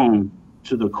down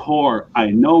to the core,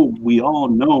 I know we all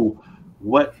know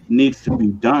what needs to be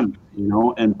done, you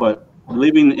know, but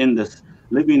living in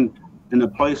a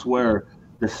place where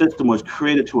the system was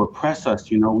created to oppress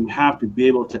us, you know, we have to be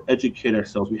able to educate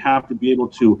ourselves. We have to be able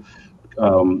to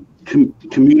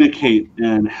communicate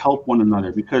and help one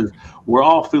another, because we're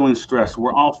all feeling stress.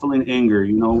 We're all feeling anger,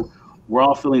 you know, we're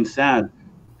all feeling sad.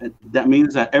 That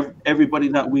means that everybody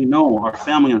that we know, our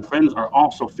family and friends, are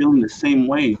also feeling the same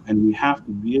way, and we have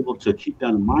to be able to keep that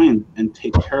in mind and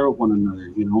take care of one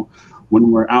another. You know, when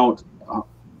we're out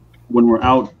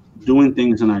doing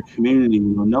things in our community,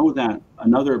 you know that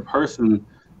another person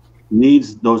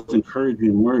needs those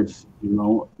encouraging words. You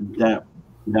know, that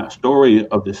story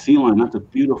of the sea lion, that's a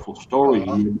beautiful story, you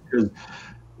know, because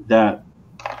that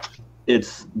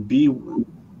it's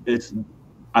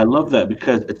I love that,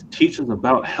 because it teaches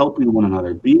about helping one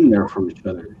another, being there for each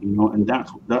other, you know, and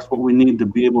that's what we need to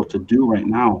be able to do right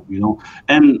now, you know,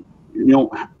 and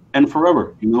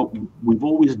forever, you know, we've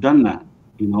always done that,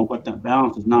 you know, but that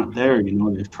balance is not there, you know,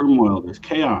 there's turmoil, there's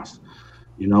chaos,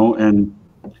 you know, and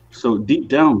so deep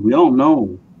down, we all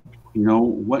know, you know,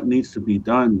 what needs to be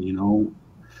done, you know,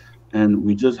 and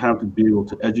we just have to be able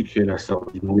to educate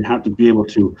ourselves, you know, we have to be able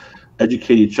to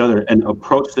educate each other and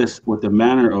approach this with a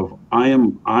manner of I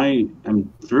am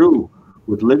through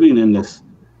with living in this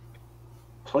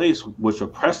place which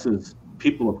oppresses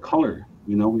people of color.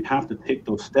 You know, we have to take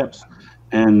those steps,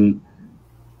 and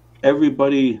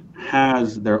everybody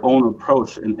has their own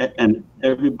approach, and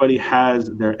everybody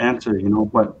has their answer, you know,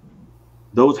 but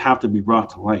those have to be brought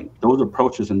to light. Those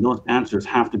approaches and those answers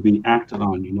have to be acted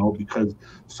on, you know, because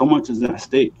so much is at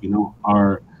stake, you know,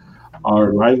 our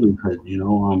livelihood, you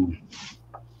know,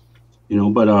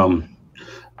 but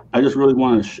I just really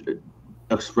want to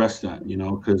express that, you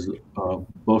know, because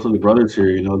both of the brothers here,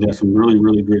 you know, they have some really,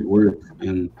 really great words,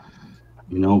 and,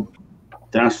 you know,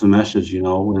 that's the message, you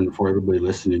know, and for everybody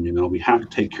listening, you know, we have to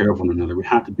take care of one another. We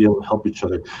have to be able to help each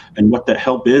other, and what that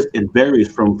help is, it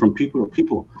varies from people to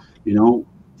people, you know.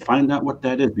 Find out what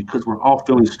that is, because we're all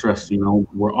feeling stressed, you know,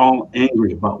 we're all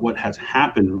angry about what has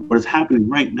happened, what is happening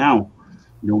right now.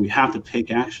 You know, we have to take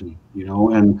action, you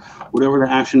know, and whatever the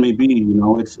action may be, you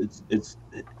know, it's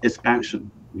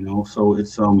action, you know. So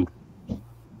it's you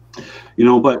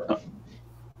know, but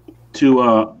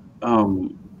to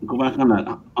go back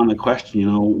on the question, you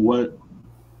know, what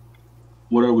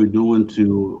are we doing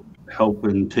to help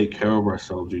and take care of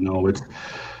ourselves. It's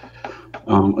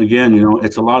again,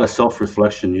 it's a lot of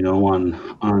self-reflection,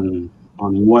 on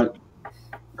what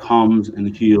comes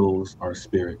and heals our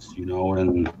spirits,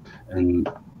 and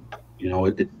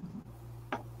it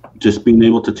just being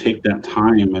able to take that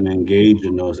time and engage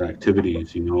in those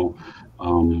activities,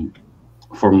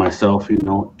 for myself,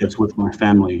 it's with my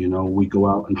family. We go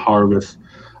out and harvest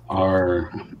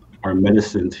our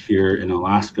medicines here in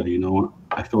Alaska.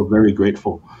 I feel very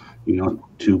grateful,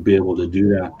 to be able to do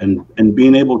that, and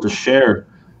being able to share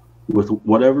with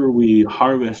whatever we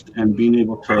harvest, and being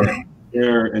able to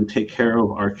share and take care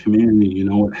of our community.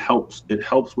 It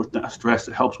helps with that stress,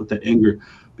 it helps with that anger,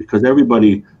 because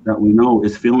everybody that we know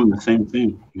is feeling the same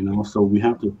thing, so we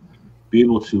have to be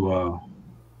able to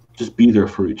just be there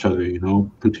for each other,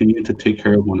 continue to take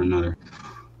care of one another.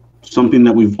 Something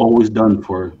that we've always done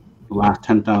for the last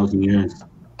 10,000 years.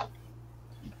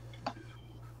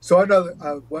 So another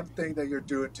one thing that you're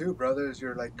doing too, brother, is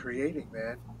you're like creating,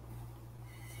 man.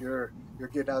 You're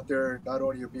getting out there. Not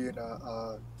only you're being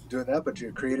doing that, but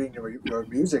you're creating your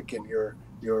music and your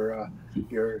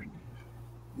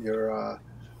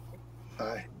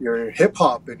hip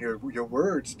hop and your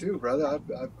words too, brother.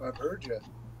 I've heard you,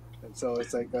 and so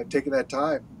it's like taking that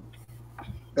time.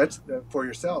 That's for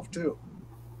yourself too.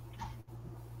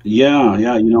 Yeah,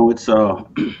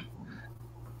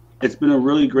 it's been a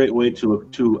really great way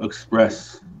to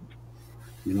express,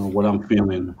 what I'm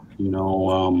feeling,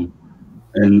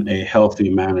 in a healthy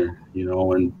manner,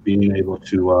 and being able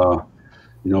to,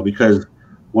 because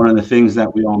one of the things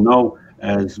that we all know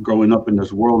as growing up in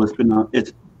this world,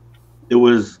 it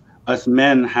was us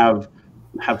men have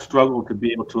struggled to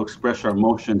be able to express our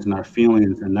emotions and our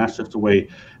feelings, and that's just the way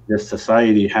this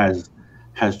society has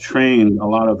trained a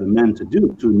lot of the men to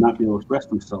not be able to express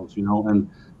themselves, and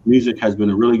music has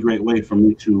been a really great way for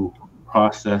me to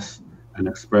process and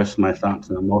express my thoughts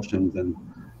and emotions. And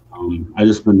I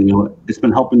just been, it's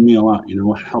been helping me a lot,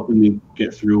 helping me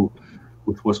get through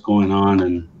with what's going on,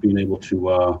 and being able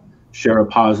to share a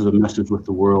positive message with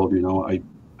the world.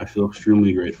 I feel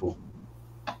extremely grateful.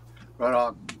 Right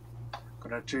on.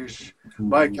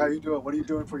 Mike, how you doing? What are you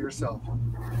doing for yourself?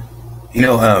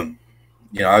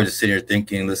 I was just sitting here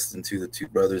thinking, listening to the two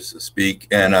brothers speak,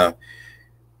 and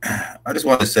I just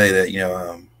want to say that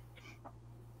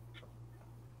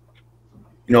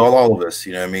all of us,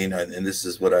 and this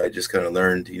is what I just kind of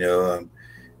learned,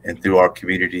 and through our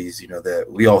communities, that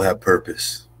we all have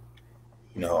purpose.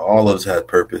 All of us had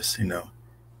purpose, and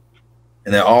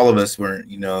that all of us weren't,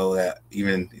 that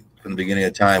even from the beginning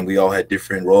of time, we all had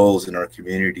different roles in our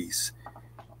communities.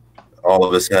 All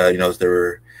of us had,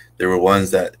 there were ones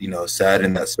that, sat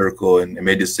in that circle and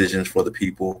made decisions for the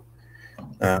people.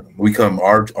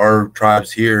 Our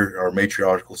tribes here are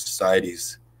matriarchal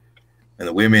societies, and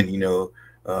the women, we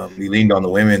leaned on the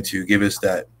women to give us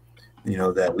that,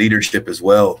 that leadership as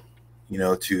well,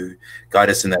 to guide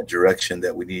us in that direction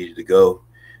that we needed to go.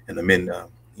 And the men,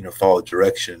 followed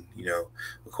direction,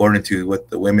 according to what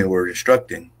the women were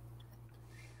instructing.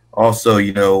 Also,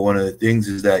 one of the things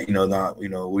is that,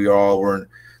 we all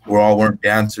weren't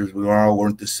dancers. We all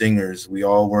weren't the singers. We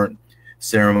all weren't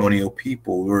ceremonial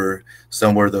people.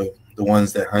 Some were the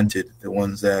ones that hunted, the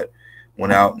ones that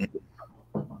went out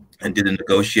and did the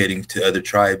negotiating to other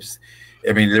tribes.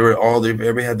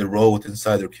 Everybody had the role within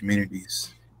inside their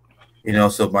communities.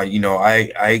 So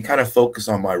I kind of focus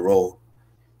on my role.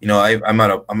 I'm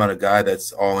not a guy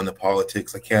that's all into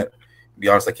politics. I can't be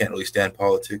honest. I can't really stand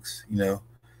politics.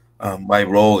 My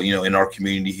role, in our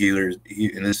community healers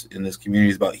in this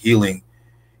community is about healing,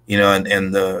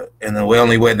 and the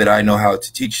only way that I know how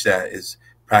to teach that is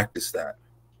practice that.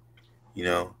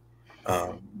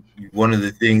 One of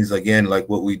the things, again, like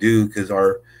what we do, because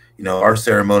our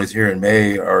ceremonies here in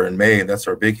May are in May, and that's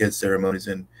our big head ceremonies,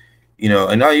 and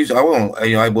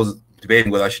I was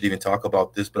debating whether I should even talk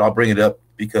about this, but I'll bring it up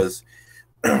because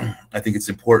I think it's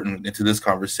important into this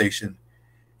conversation.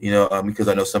 Because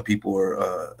I know some people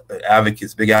are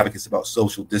big advocates about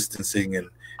social distancing and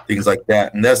things like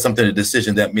that. And that's a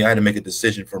decision that I had to make a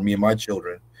decision for me and my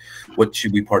children. What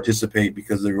should we participate?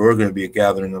 Because there were going to be a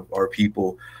gathering of our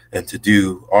people and to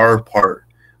do our part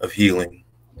of healing.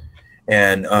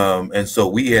 And so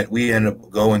we ended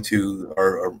up going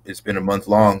to it's been a month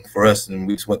long for us, and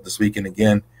we just went this weekend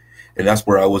again. And that's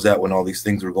where I was at when all these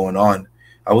things were going on.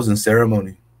 I was in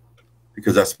ceremony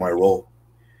because that's my role.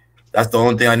 That's the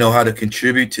only thing I know how to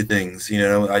contribute to things.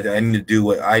 I need to do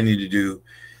what I need to do.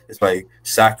 It's by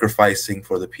sacrificing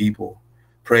for the people,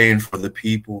 praying for the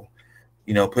people,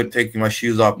 taking my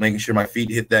shoes off, making sure my feet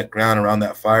hit that ground around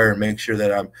that fire, and making sure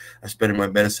that I'm spreading my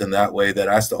medicine that way.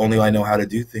 That's the only way I know how to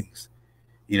do things.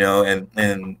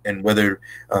 and whether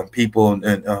people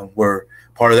were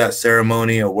part of that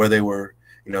ceremony or where they were,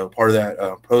 part of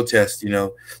that protest,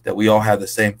 that we all have the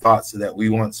same thoughts, so that we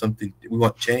want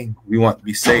change, we want to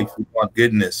be safe, we want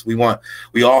goodness,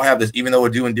 we all have this, even though we're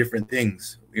doing different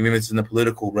things, even if it's in the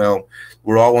political realm,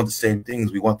 we all want the same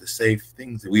things. We want the safe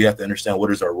things. We have to understand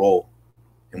what is our role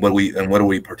and what are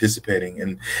we participating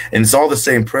in, and it's all the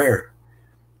same prayer.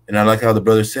 And I like how the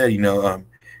brother said,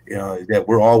 that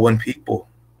we're all one people.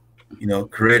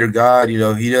 Creator God, he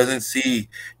doesn't see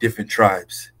different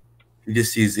tribes. He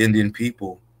just sees Indian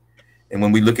people. And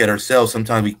when we look at ourselves,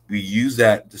 sometimes we use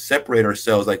that to separate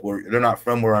ourselves. Like they're not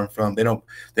from where I'm from. They don't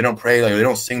pray, like they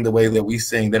don't sing the way that we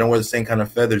sing. They don't wear the same kind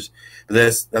of feathers. But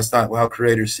that's not how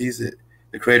Creator sees it.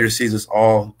 The Creator sees us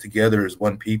all together as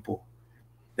one people.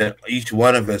 That each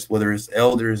one of us, whether it's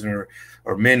elders or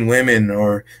men, women,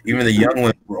 or even the young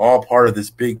ones, we're all part of this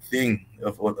big thing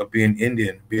of being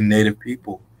Indian, being Native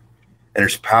people. And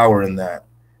there's power in that,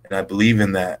 and I believe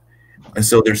in that. And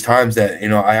so there's times that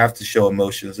I have to show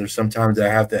emotions. There's sometimes that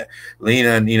I have to lean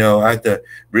on. I have to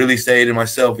really say to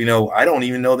myself, I don't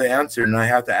even know the answer, and I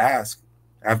have to ask.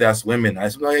 I have to ask women. I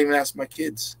even ask my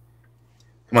kids.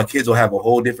 My kids will have a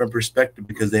whole different perspective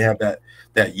because they have that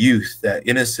youth, that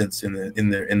innocence in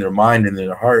their mind and in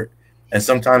their heart. And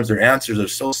sometimes their answers are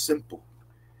so simple.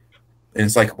 And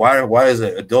it's like, why as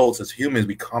adults, as humans,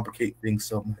 we complicate things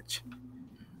so much,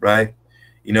 right?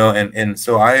 And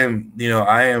so I am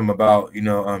about,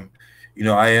 I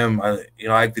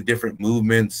like the different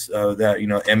movements that,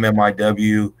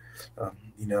 MMIW,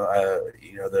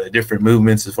 the different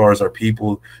movements as far as our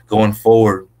people going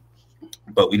forward.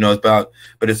 But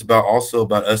it's also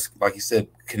about us, like you said,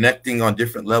 connecting on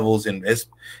different levels and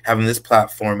having this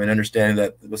platform and understanding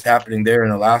that what's happening there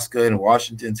in Alaska and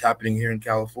Washington is happening here in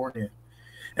California.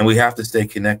 And we have to stay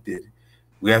connected.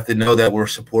 We have to know that we're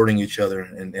supporting each other,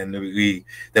 and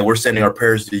that we're sending our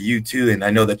prayers to you too. And I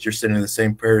know that you're sending the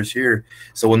same prayers here.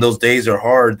 So when those days are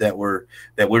hard, that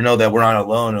we know that we're not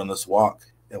alone on this walk.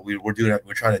 That we're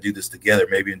trying to do this together,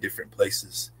 maybe in different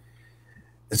places.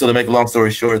 And so to make a long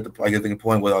story short, I think the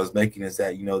point what I was making is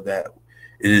that that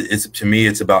it's, to me,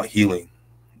 it's about healing,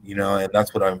 and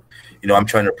that's what I'm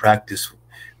trying to practice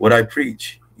what I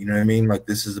preach. You know what I mean? Like,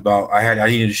 this is about I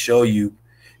needed to show you,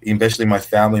 especially my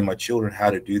family, my children, how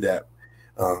to do that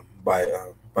by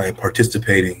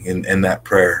participating in that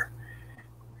prayer,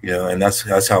 and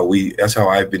that's how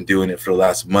I've been doing it for the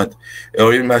last month,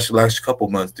 or even the last couple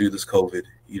months through this COVID.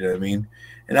 You know what I mean?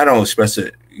 And I don't express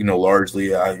it,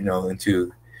 largely, I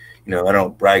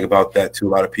don't brag about that to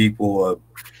a lot of people,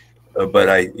 but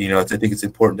I think it's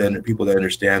important to people to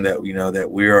understand that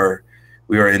that we are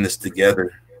in this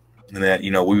together, and that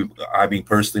I mean,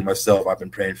 personally, myself, I've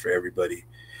been praying for everybody,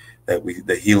 that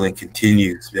the healing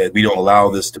continues, that we don't allow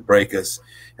this to break us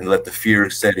and let the fear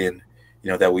set in,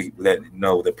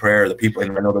 the prayer, the people,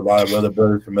 and I know a lot of other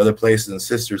brothers from other places and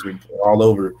sisters, we've all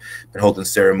over been holding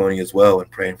ceremony as well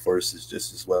and praying for us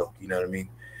just as well. You know what I mean?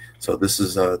 So this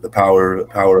is the power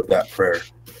of that prayer.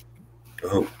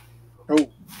 Oh,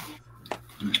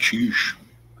 sheesh.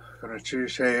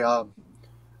 Hey,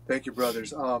 thank you,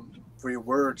 brothers, for your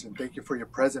words, and thank you for your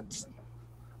presence.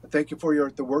 Thank you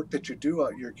for the work that you do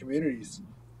out in your communities.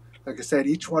 Like I said,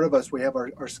 each one of us, we have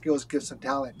our skills, gifts, and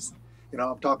talents.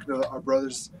 I'm talking to our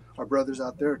brothers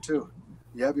out there too.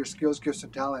 You have your skills, gifts,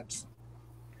 and talents.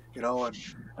 And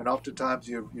oftentimes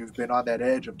you've been on that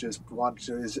edge of just wanting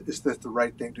to, is this the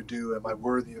right thing to do? Am I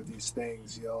worthy of these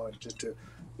things?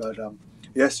 But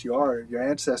yes, you are. Your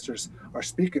ancestors are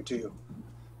speaking to you.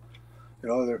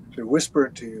 They're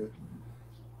whispering to you.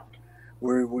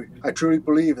 I truly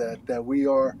believe that we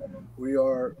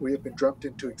have been dreamt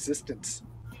into existence.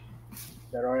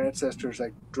 That our ancestors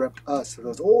dreamt us.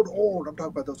 Those old. I'm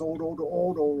talking about those old,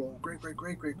 great,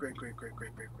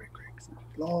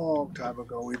 long time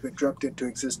ago. We've been dreamt into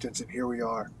existence, and here we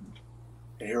are.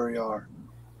 And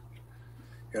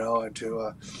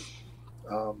to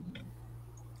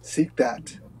seek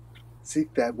that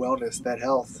wellness, that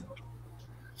health.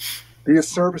 Be of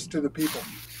service to the people.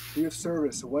 Be of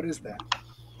service. What is that?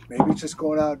 Maybe it's just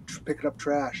going out and picking up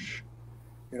trash,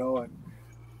 or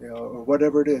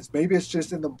whatever it is. Maybe it's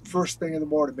just in the first thing in the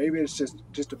morning. Maybe it's just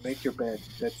to make your bed.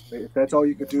 If that's all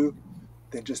you could do,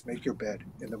 then just make your bed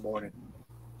in the morning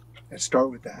and start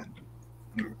with that.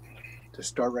 Just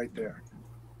start right there,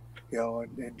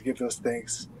 and give those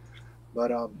things. But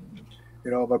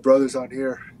my brothers on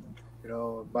here,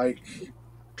 Mike,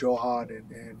 Johan,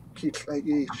 and Keith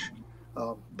each.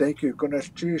 Thank you.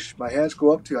 Ganesh, my hands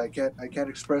go up to you. I can't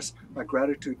express my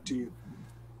gratitude to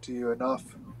you enough.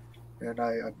 And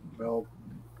I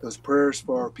those prayers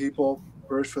for our people,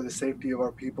 first for the safety of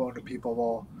our people and the people of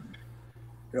all.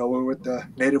 We're with the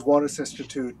Native Wellness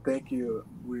Institute. Thank you.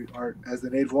 We are, as the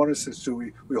Native Wellness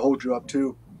Institute, we hold you up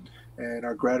too, and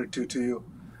our gratitude to you.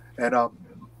 And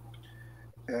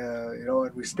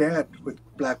and we stand with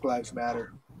Black Lives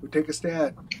Matter. We take a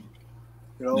stand.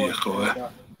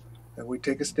 And we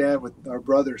take a stand with our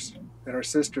brothers and our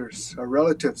sisters, our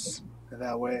relatives, in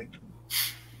that way.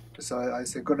 So I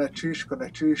say, Gonachish,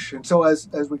 Gonachish. And so as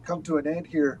we come to an end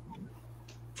here,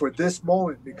 for this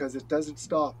moment, because it doesn't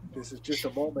stop, this is just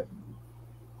a moment,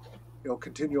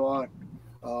 continue on.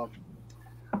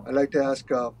 I'd like to ask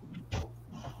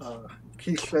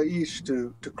Kisla Ish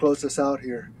to close us out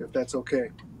here, if that's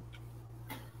okay,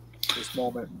 this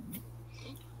moment.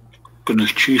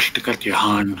 Gonachish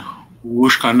Takatyahan,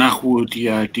 Wushkanahu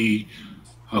Diati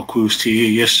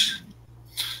Akusti, yes.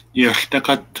 Yes,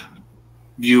 Takat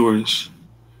viewers.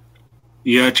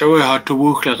 Yeah, Chawe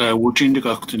Hatawuk like I would in the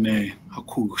Gaktune,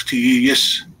 Akusti, yes.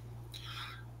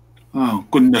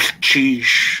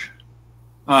 Gonachish.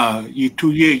 Yitu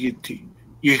ye yiti.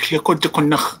 Yiklekot the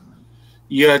Konach.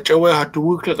 Yeah, Chawe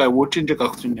Hatawuk like I would in the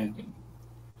Gaktune.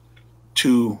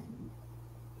 To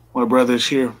my brothers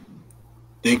here,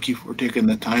 thank you for taking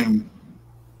the time.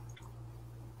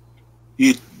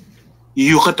 The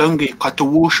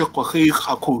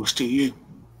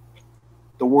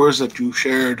words that you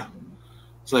shared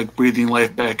is like breathing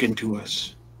life back into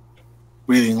us,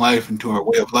 breathing life into our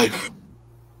way of life.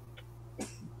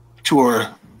 To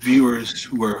our viewers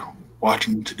who are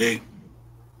watching today,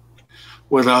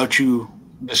 without you,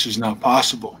 this is not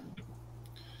possible.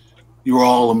 You're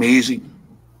all amazing.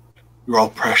 You're all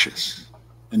precious.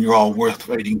 And you're all worth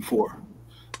fighting for.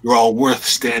 You're all worth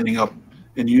standing up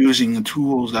and using the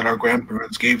tools that our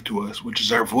grandparents gave to us, which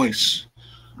is our voice,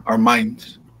 our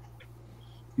minds.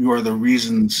 You are the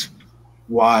reasons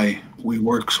why we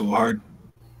work so hard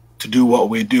to do what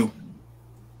we do.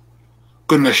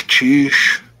 Goodness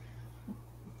cheese.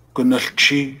 Goodness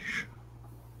cheese.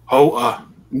 Hoa.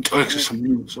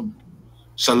 Some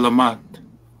salamat.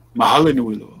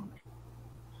 Mahalanuilo.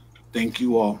 Thank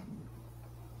you all.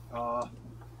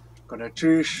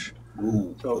 Gonachish.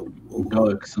 So,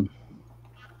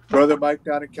 Brother Mike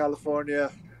down in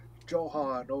California,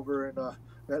 Johan over in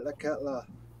Metlakatla,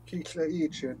 Kisla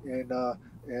Each in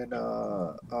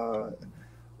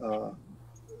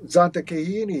Zanta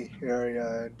Kahini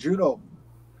area and Juneau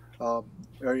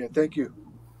area. Thank you.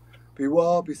 Be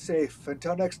well, be safe.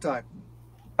 Until next time.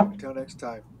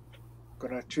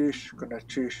 Gonachish.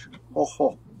 Ho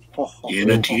ho.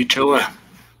 Yena teacher.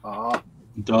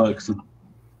 Dogs.